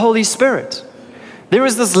temple of the Holy Spirit? There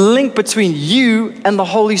is this link between you and the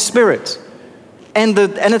Holy Spirit. And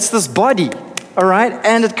it's this body, all right?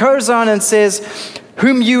 And it goes on and says,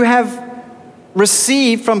 whom you have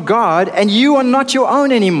received from God, and you are not your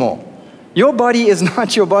own anymore. Your body is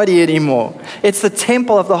not your body anymore. It's the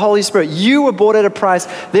temple of the Holy Spirit. You were bought at a price.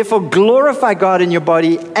 Therefore, glorify God in your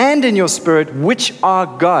body and in your spirit, which are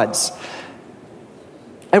God's.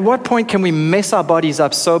 At what point can we mess our bodies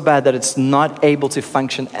up so bad that it's not able to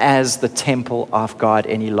function as the temple of God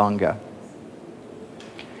any longer?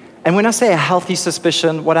 And when I say a healthy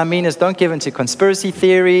suspicion, what I mean is don't give into conspiracy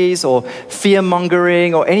theories or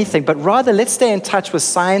fear-mongering or anything, but rather let's stay in touch with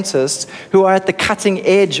scientists who are at the cutting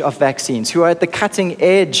edge of vaccines, who are at the cutting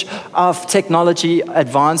edge of technology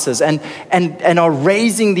advances and are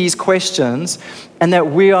raising these questions, and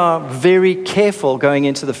that we are very careful going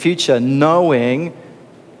into the future knowing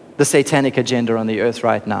the satanic agenda on the earth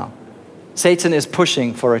right now. Satan is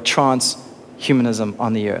pushing for a transhumanism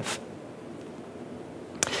on the earth.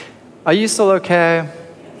 Are you still okay?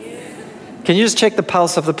 Can you just check the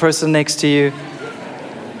pulse of the person next to you?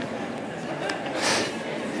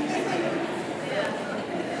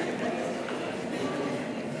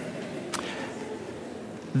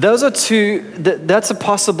 That's a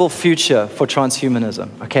possible future for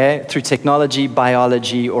transhumanism, okay? Through technology,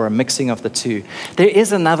 biology, or a mixing of the two. There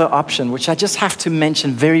is another option, which I just have to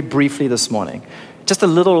mention very briefly this morning. Just a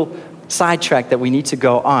little sidetrack that we need to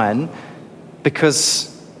go on, because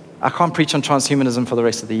I can't preach on transhumanism for the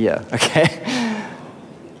rest of the year, okay?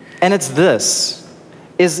 And it's this,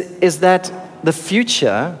 is that the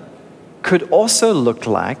future could also look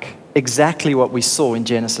like exactly what we saw in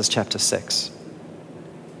Genesis chapter 6.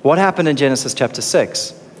 What happened in Genesis chapter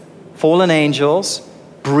 6? Fallen angels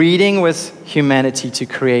breeding with humanity to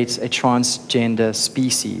create a transgender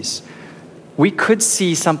species. We could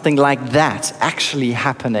see something like that actually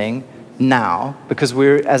happening now, because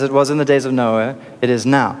as it was in the days of Noah, it is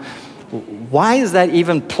now. Why is that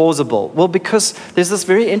even plausible? Well, because there's this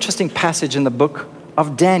very interesting passage in the book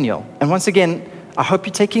of Daniel. And once again, I hope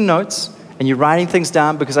you're taking notes and you're writing things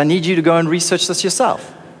down, because I need you to go and research this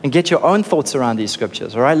yourself and get your own thoughts around these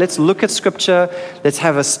scriptures, all right? Let's look at scripture. Let's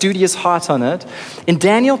have a studious heart on it. In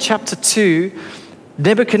Daniel chapter 2,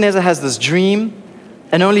 Nebuchadnezzar has this dream,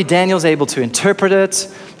 and only Daniel's able to interpret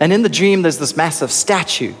it. And in the dream, there's this massive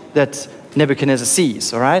statue that Nebuchadnezzar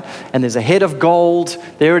sees, all right? And there's a head of gold.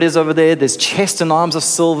 There it is over there. There's chest and arms of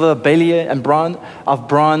silver, belly and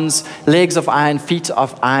bronze, legs of iron, feet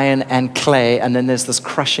of iron and clay. And then there's this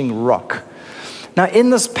crushing rock. Now, in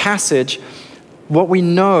this passage, what we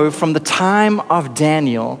know from the time of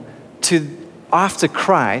Daniel to after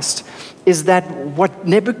Christ is that what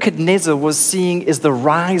Nebuchadnezzar was seeing is the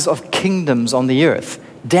rise of kingdoms on the earth.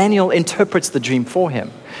 Daniel interprets the dream for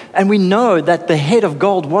him. And we know that the head of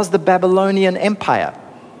gold was the Babylonian Empire,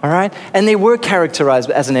 all right? And they were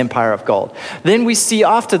characterized as an empire of gold. Then we see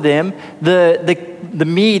after them the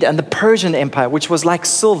Mede and the Persian Empire, which was like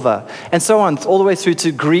silver, and so on, all the way through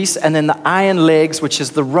to Greece, and then the iron legs, which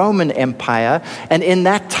is the Roman Empire. And in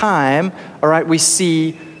that time, all right, we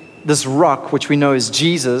see this rock, which we know is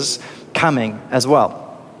Jesus, coming as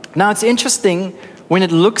well. Now, it's interesting when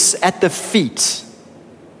it looks at the feet.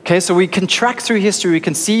 Okay, so we can track through history, we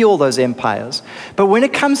can see all those empires. But when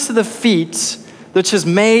it comes to the feet, which is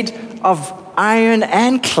made of iron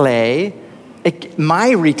and clay,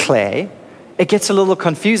 miry clay, it gets a little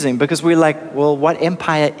confusing, because we're like, well, what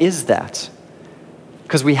empire is that?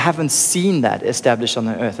 Because we haven't seen that established on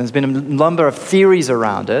the earth. And there's been a number of theories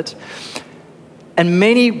around it. And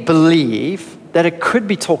many believe that it could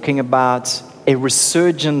be talking about a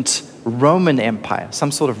resurgent Roman Empire,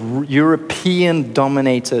 some sort of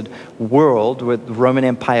European-dominated world where the Roman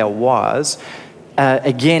Empire was,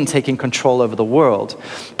 again taking control over the world.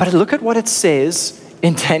 But look at what it says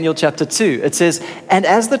in Daniel chapter 2. It says, and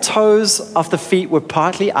as the toes of the feet were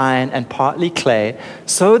partly iron and partly clay,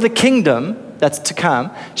 so the kingdom that's to come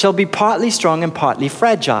shall be partly strong and partly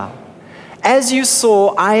fragile. As you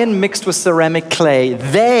saw iron mixed with ceramic clay,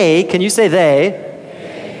 they, can you say they,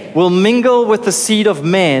 will mingle with the seed of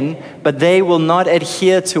men, but they will not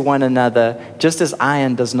adhere to one another, just as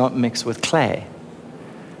iron does not mix with clay.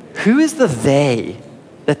 Who is the they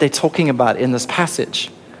that they're talking about in this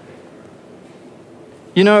passage?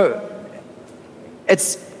 You know,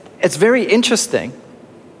 it's very interesting,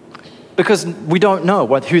 because we don't know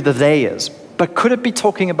who the they is. But could it be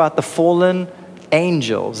talking about the fallen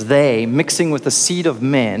angels, they, mixing with the seed of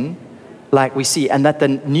men, like we see, and that the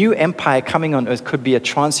new empire coming on earth could be a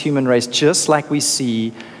transhuman race, just like we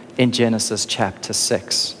see in Genesis chapter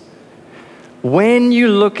 6. When you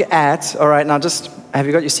look at, all right, now just, have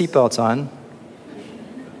you got your seatbelts on?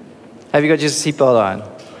 Have you got your seatbelt on?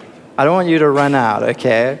 I don't want you to run out,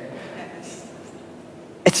 okay?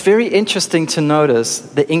 It's very interesting to notice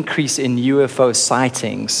the increase in UFO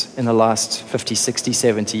sightings in the last 50, 60,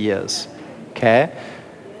 70 years, okay?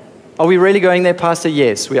 Are we really going there, Pastor?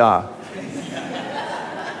 Yes, we are.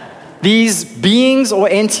 These beings or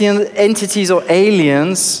entities or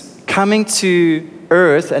aliens coming to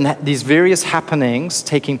Earth and these various happenings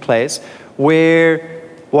taking place where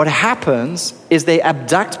what happens is they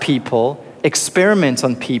abduct people, experiment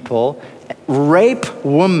on people, rape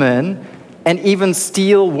women, and even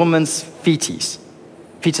steal women's fetuses,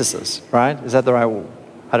 right? Is that the right,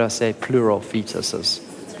 how do I say plural, fetuses?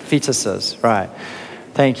 Fetuses, right.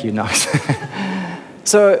 Thank you, Knox.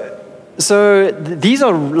 So these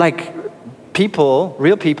are like people,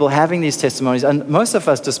 real people having these testimonies, and most of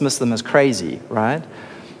us dismiss them as crazy, right?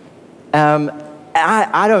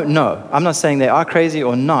 I don't know. I'm not saying they are crazy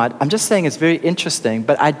or not. I'm just saying it's very interesting,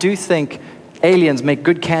 but I do think aliens make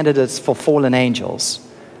good candidates for fallen angels.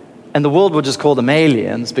 And the world will just call them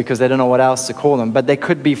aliens because they don't know what else to call them, but they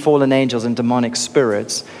could be fallen angels and demonic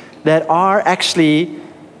spirits that are actually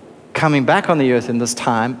coming back on the earth in this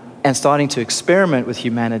time and starting to experiment with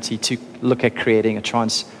humanity to look at creating a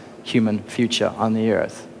transhuman future on the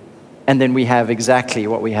earth. And then we have exactly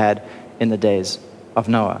what we had in the days of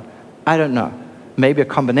Noah. I don't know. Maybe a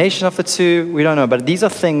combination of the two. We don't know. But these are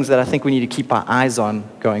things that I think we need to keep our eyes on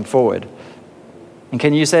going forward. And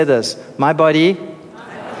can you say this? My body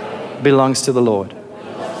belongs to the Lord.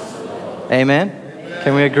 Amen?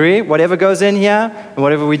 Can we agree? Whatever goes in here and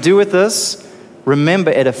whatever we do with this,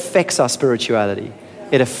 remember it affects our spirituality.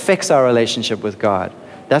 It affects our relationship with God.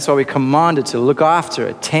 That's why we're commanded to look after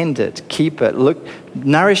it, tend it, keep it,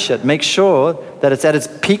 nourish it, make sure that it's at its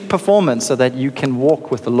peak performance so that you can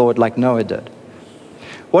walk with the Lord like Noah did.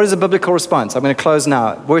 What is a biblical response? I'm going to close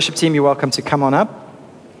now. Worship team, you're welcome to come on up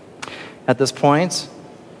at this point.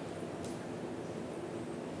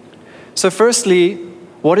 So firstly,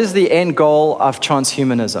 what is the end goal of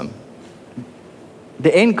transhumanism?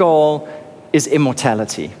 The end goal is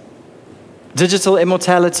immortality. Digital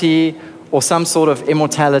immortality or some sort of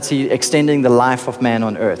immortality extending the life of man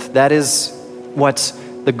on earth. That is what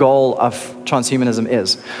the goal of transhumanism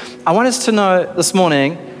is. I want us to know this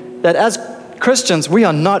morning that as Christians, we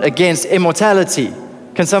are not against immortality.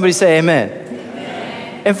 Can somebody say amen?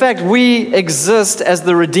 Amen. In fact, we exist as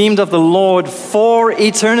the redeemed of the Lord for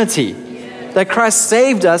eternity. That Christ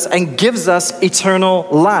saved us and gives us eternal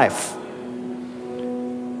life.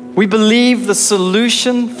 We believe the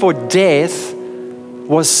solution for death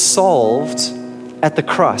was solved at the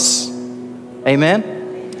cross. Amen?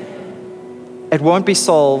 It won't be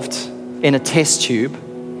solved in a test tube,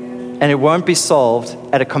 and it won't be solved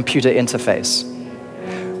at a computer interface.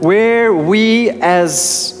 Where we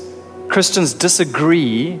as Christians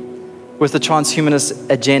disagree with the transhumanist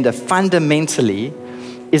agenda fundamentally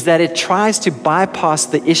is that it tries to bypass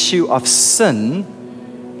the issue of sin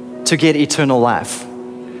to get eternal life.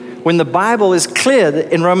 When the Bible is clear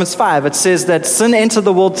in Romans 5, it says that sin entered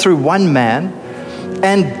the world through one man,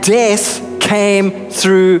 and death came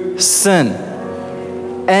through sin.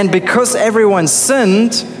 And because everyone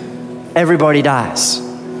sinned, everybody dies.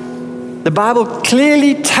 The Bible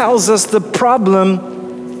clearly tells us the problem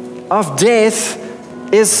of death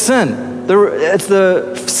is sin.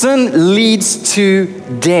 The sin leads to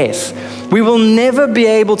death. We will never be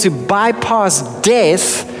able to bypass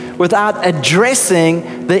death without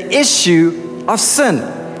addressing the issue of sin.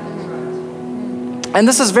 And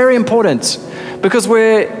this is very important because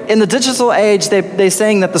we're in the digital age. They're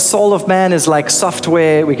saying that the soul of man is like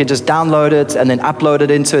software. We can just download it and then upload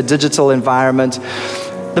it into a digital environment.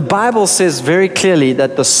 The Bible says very clearly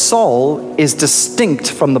that the soul is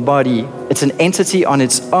distinct from the body. It's an entity on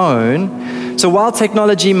its own. So while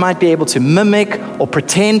technology might be able to mimic or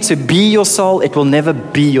pretend to be your soul, it will never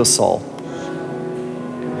be your soul.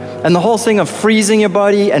 And the whole thing of freezing your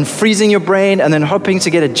body and freezing your brain and then hoping to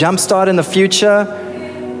get a jump start in the future,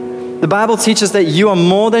 the Bible teaches that you are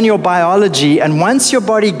more than your biology, and once your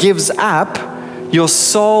body gives up, your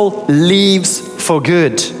soul leaves for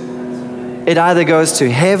good. It either goes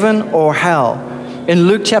to heaven or hell. In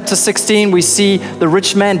Luke chapter 16, we see the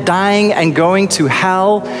rich man dying and going to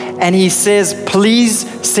hell, and he says, please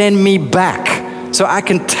send me back so I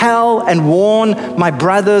can tell and warn my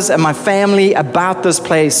brothers and my family about this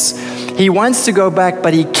place. He wants to go back,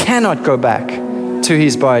 but he cannot go back to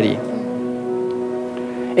his body.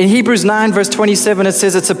 In Hebrews 9 verse 27, it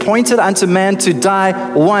says, it's appointed unto man to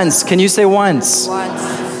die once. Can you say once?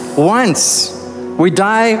 Once. We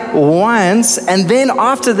die once, and then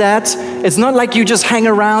after that, it's not like you just hang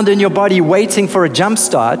around in your body waiting for a jump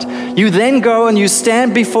start. You then go and you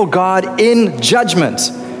stand before God in judgment.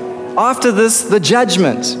 After this, the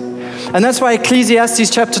judgment. And that's why Ecclesiastes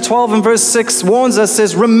chapter 12 and verse 6 warns us,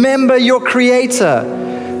 says, remember your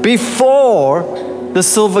Creator before the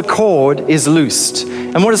silver cord is loosed.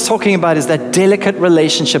 And what it's talking about is that delicate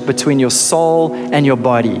relationship between your soul and your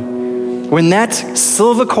body. When that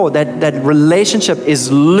silver cord, that relationship is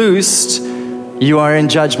loosed, you are in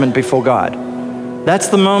judgment before God. That's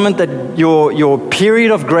the moment that your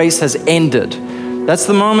period of grace has ended. That's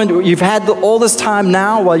the moment you've had all this time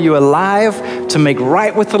now while you're alive to make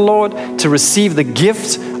right with the Lord, to receive the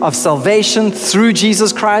gift of salvation through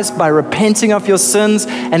Jesus Christ by repenting of your sins.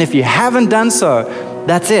 And if you haven't done so,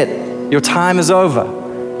 that's it. Your time is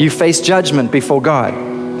over. You face judgment before God.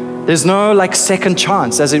 There's no like second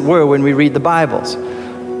chance, as it were, when we read the Bibles.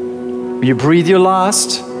 You breathe your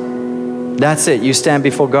last, that's it. You stand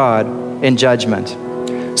before God in judgment.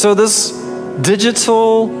 So this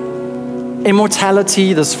digital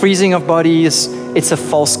immortality, this freezing of bodies, it's a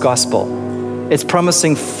false gospel. It's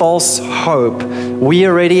promising false hope. We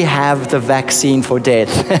already have the vaccine for death.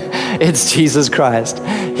 It's Jesus Christ.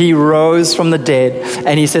 He rose from the dead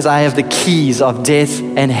and he says, I have the keys of death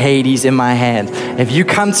and Hades in my hand. If you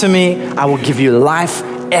come to me, I will give you life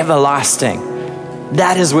everlasting.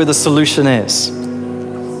 That is where the solution is.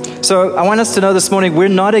 So I want us to know this morning, we're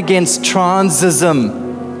not against transism.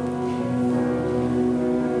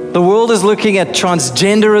 The world is looking at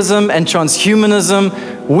transgenderism and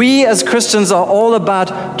transhumanism. We as Christians are all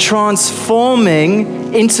about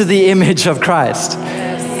transforming into the image of Christ.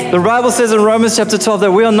 The Bible says in Romans chapter 12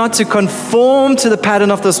 that we are not to conform to the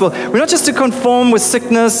pattern of this world. We're not just to conform with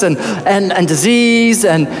sickness and disease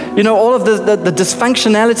and all of the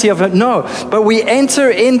dysfunctionality of it. No, but we enter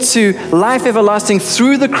into life everlasting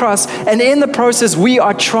through the cross, and in the process we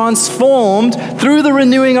are transformed through the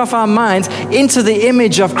renewing of our minds into the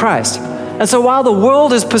image of Christ. And so while the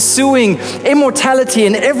world is pursuing immortality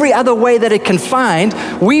in every other way that it can find,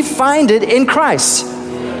 we find it in Christ.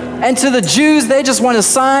 And to the Jews, they just want a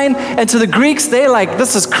sign. And to the Greeks, they're like,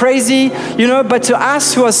 this is crazy, But to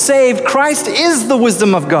us who are saved, Christ is the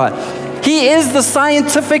wisdom of God. He is the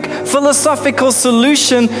scientific, philosophical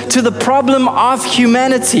solution to the problem of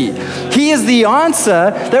humanity. He is the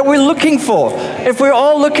answer that we're looking for. If we're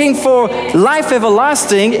all looking for life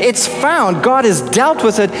everlasting, it's found. God has dealt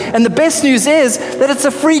with it. And the best news is that it's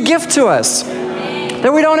a free gift to us.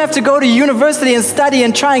 That we don't have to go to university and study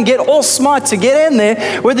and try and get all smart to get in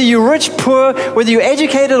there. Whether you're rich, poor, whether you're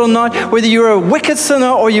educated or not, whether you're a wicked sinner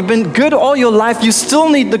or you've been good all your life, you still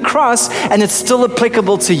need the cross and it's still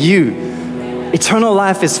applicable to you. Eternal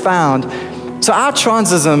life is found. So our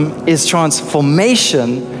transism is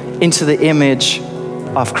transformation into the image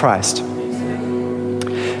of Christ.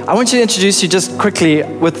 I want you to introduce you just quickly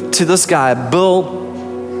to this guy, Bill.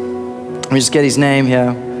 Let me just get his name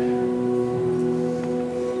here.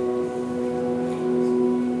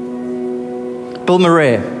 Bill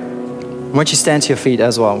Murray. Why don't you stand to your feet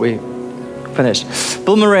as well? We finished.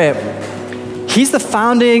 Bill Murray. He's the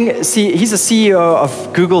he's the CEO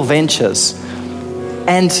of Google Ventures.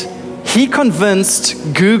 And he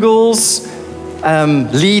convinced Google's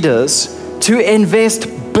leaders to invest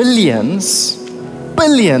billions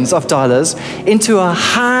of dollars into a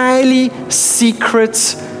highly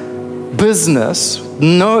secret business,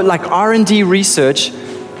 like R&D research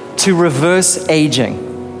to reverse aging.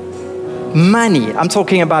 Money, I'm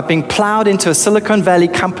talking about being plowed into a Silicon Valley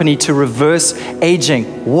company to reverse aging.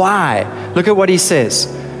 Why? Look at what he says.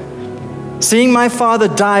 Seeing my father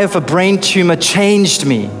die of a brain tumor changed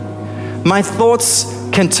me. My thoughts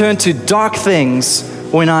can turn to dark things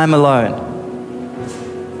when I'm alone.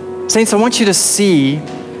 Saints, I want you to see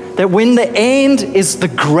that when the end is the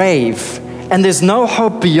grave and there's no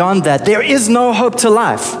hope beyond that, there is no hope to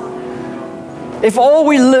life. If all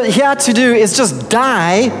we're here to do is just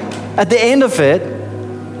die at the end of it,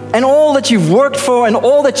 and all that you've worked for and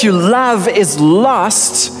all that you love is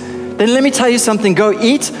lost, then let me tell you something. Go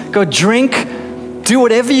eat, go drink, do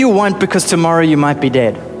whatever you want, because tomorrow you might be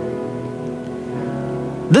dead.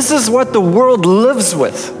 This is what the world lives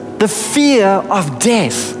with, the fear of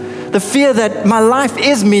death, the fear that my life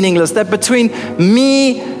is meaningless, that between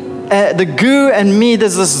me, the goo and me,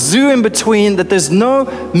 there's this zoo in between, that there's no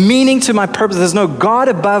meaning to my purpose, there's no God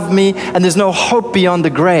above me, and there's no hope beyond the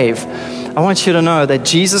grave. I want you to know that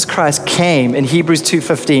Jesus Christ came in Hebrews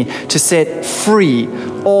 2:15 to set free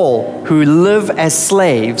all who live as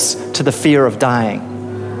slaves to the fear of dying.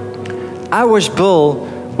 I wish Bill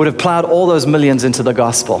would have plowed all those millions into the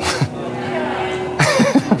gospel.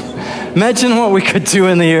 Imagine what we could do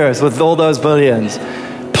in the earth with all those billions.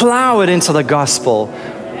 plow it into the gospel.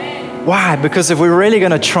 Why? Because if we're really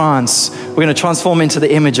going to we're going to transform into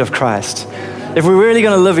the image of Christ. If we're really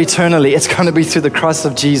going to live eternally, it's going to be through the cross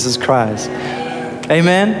of Jesus Christ.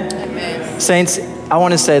 Amen? Amen. Saints, I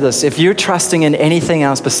want to say this. If you're trusting in anything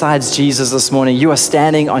else besides Jesus this morning, you are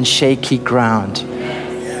standing on shaky ground.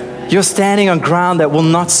 You're standing on ground that will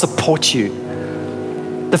not support you.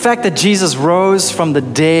 The fact that Jesus rose from the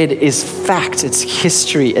dead is fact. It's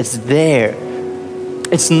history. It's there.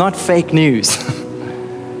 It's not fake news.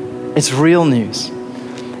 It's real news.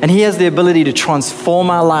 And He has the ability to transform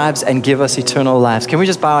our lives and give us eternal lives. Can we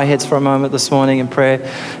just bow our heads for a moment this morning in prayer?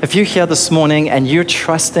 If you're here this morning and you're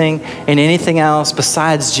trusting in anything else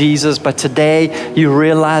besides Jesus, but today you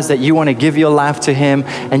realize that you want to give your life to Him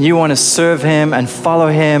and you want to serve Him and follow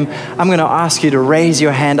Him, I'm going to ask you to raise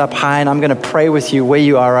your hand up high, and I'm going to pray with you where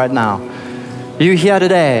you are right now. You're here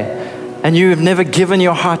today and you have never given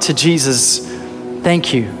your heart to Jesus.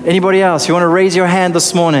 Thank you. Anybody else? You want to raise your hand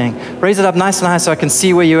this morning? Raise it up nice and high so I can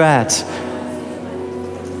see where you're at.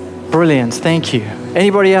 Brilliant. Thank you.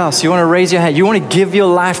 Anybody else? You want to raise your hand? You want to give your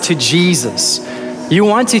life to Jesus. You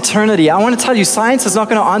want eternity. I want to tell you, science is not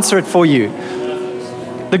going to answer it for you.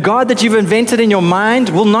 The God that you've invented in your mind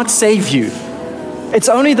will not save you. It's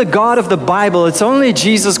only the God of the Bible. It's only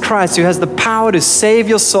Jesus Christ who has the power to save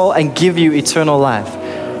your soul and give you eternal life.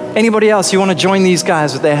 Anybody else? You want to join these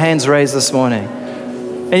guys with their hands raised this morning?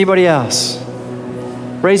 Anybody else?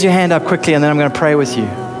 Raise your hand up quickly and then I'm going to pray with you.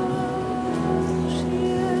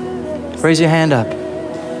 Raise your hand up.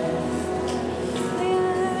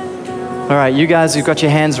 All right, you guys who've got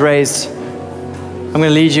your hands raised, I'm going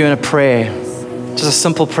to lead you in a prayer. Just a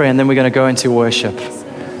simple prayer, and then we're going to go into worship.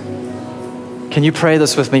 Can you pray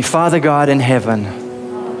this with me? Father God in heaven.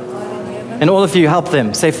 And all of you, help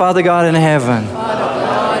them. Say, Father God in heaven.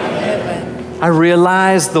 I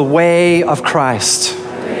realize the way of Christ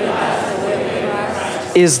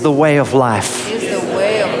is the way of life.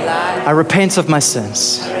 I repent of my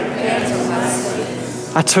sins.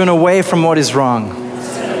 I turn away from what is wrong.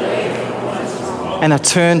 And I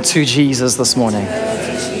turn to Jesus this morning.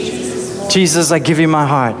 Jesus, I give you my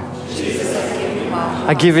heart.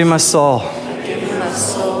 I give you my soul.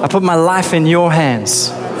 I put my life in your hands.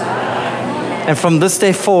 And from this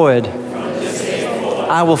day forward,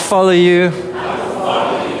 I will follow you.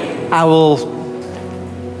 I will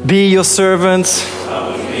be your servant.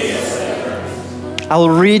 I will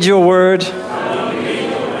read your word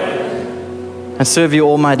and serve you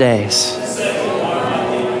all my days.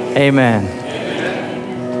 Amen.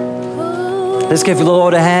 Let's give the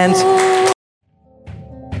Lord a hand.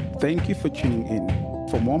 Thank you for tuning in.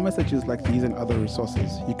 For more messages like these and other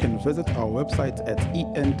resources, you can visit our website at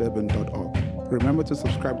endurban.org. Remember to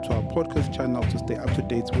subscribe to our podcast channel to stay up to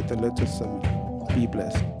date with the latest sermon. Be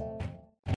blessed.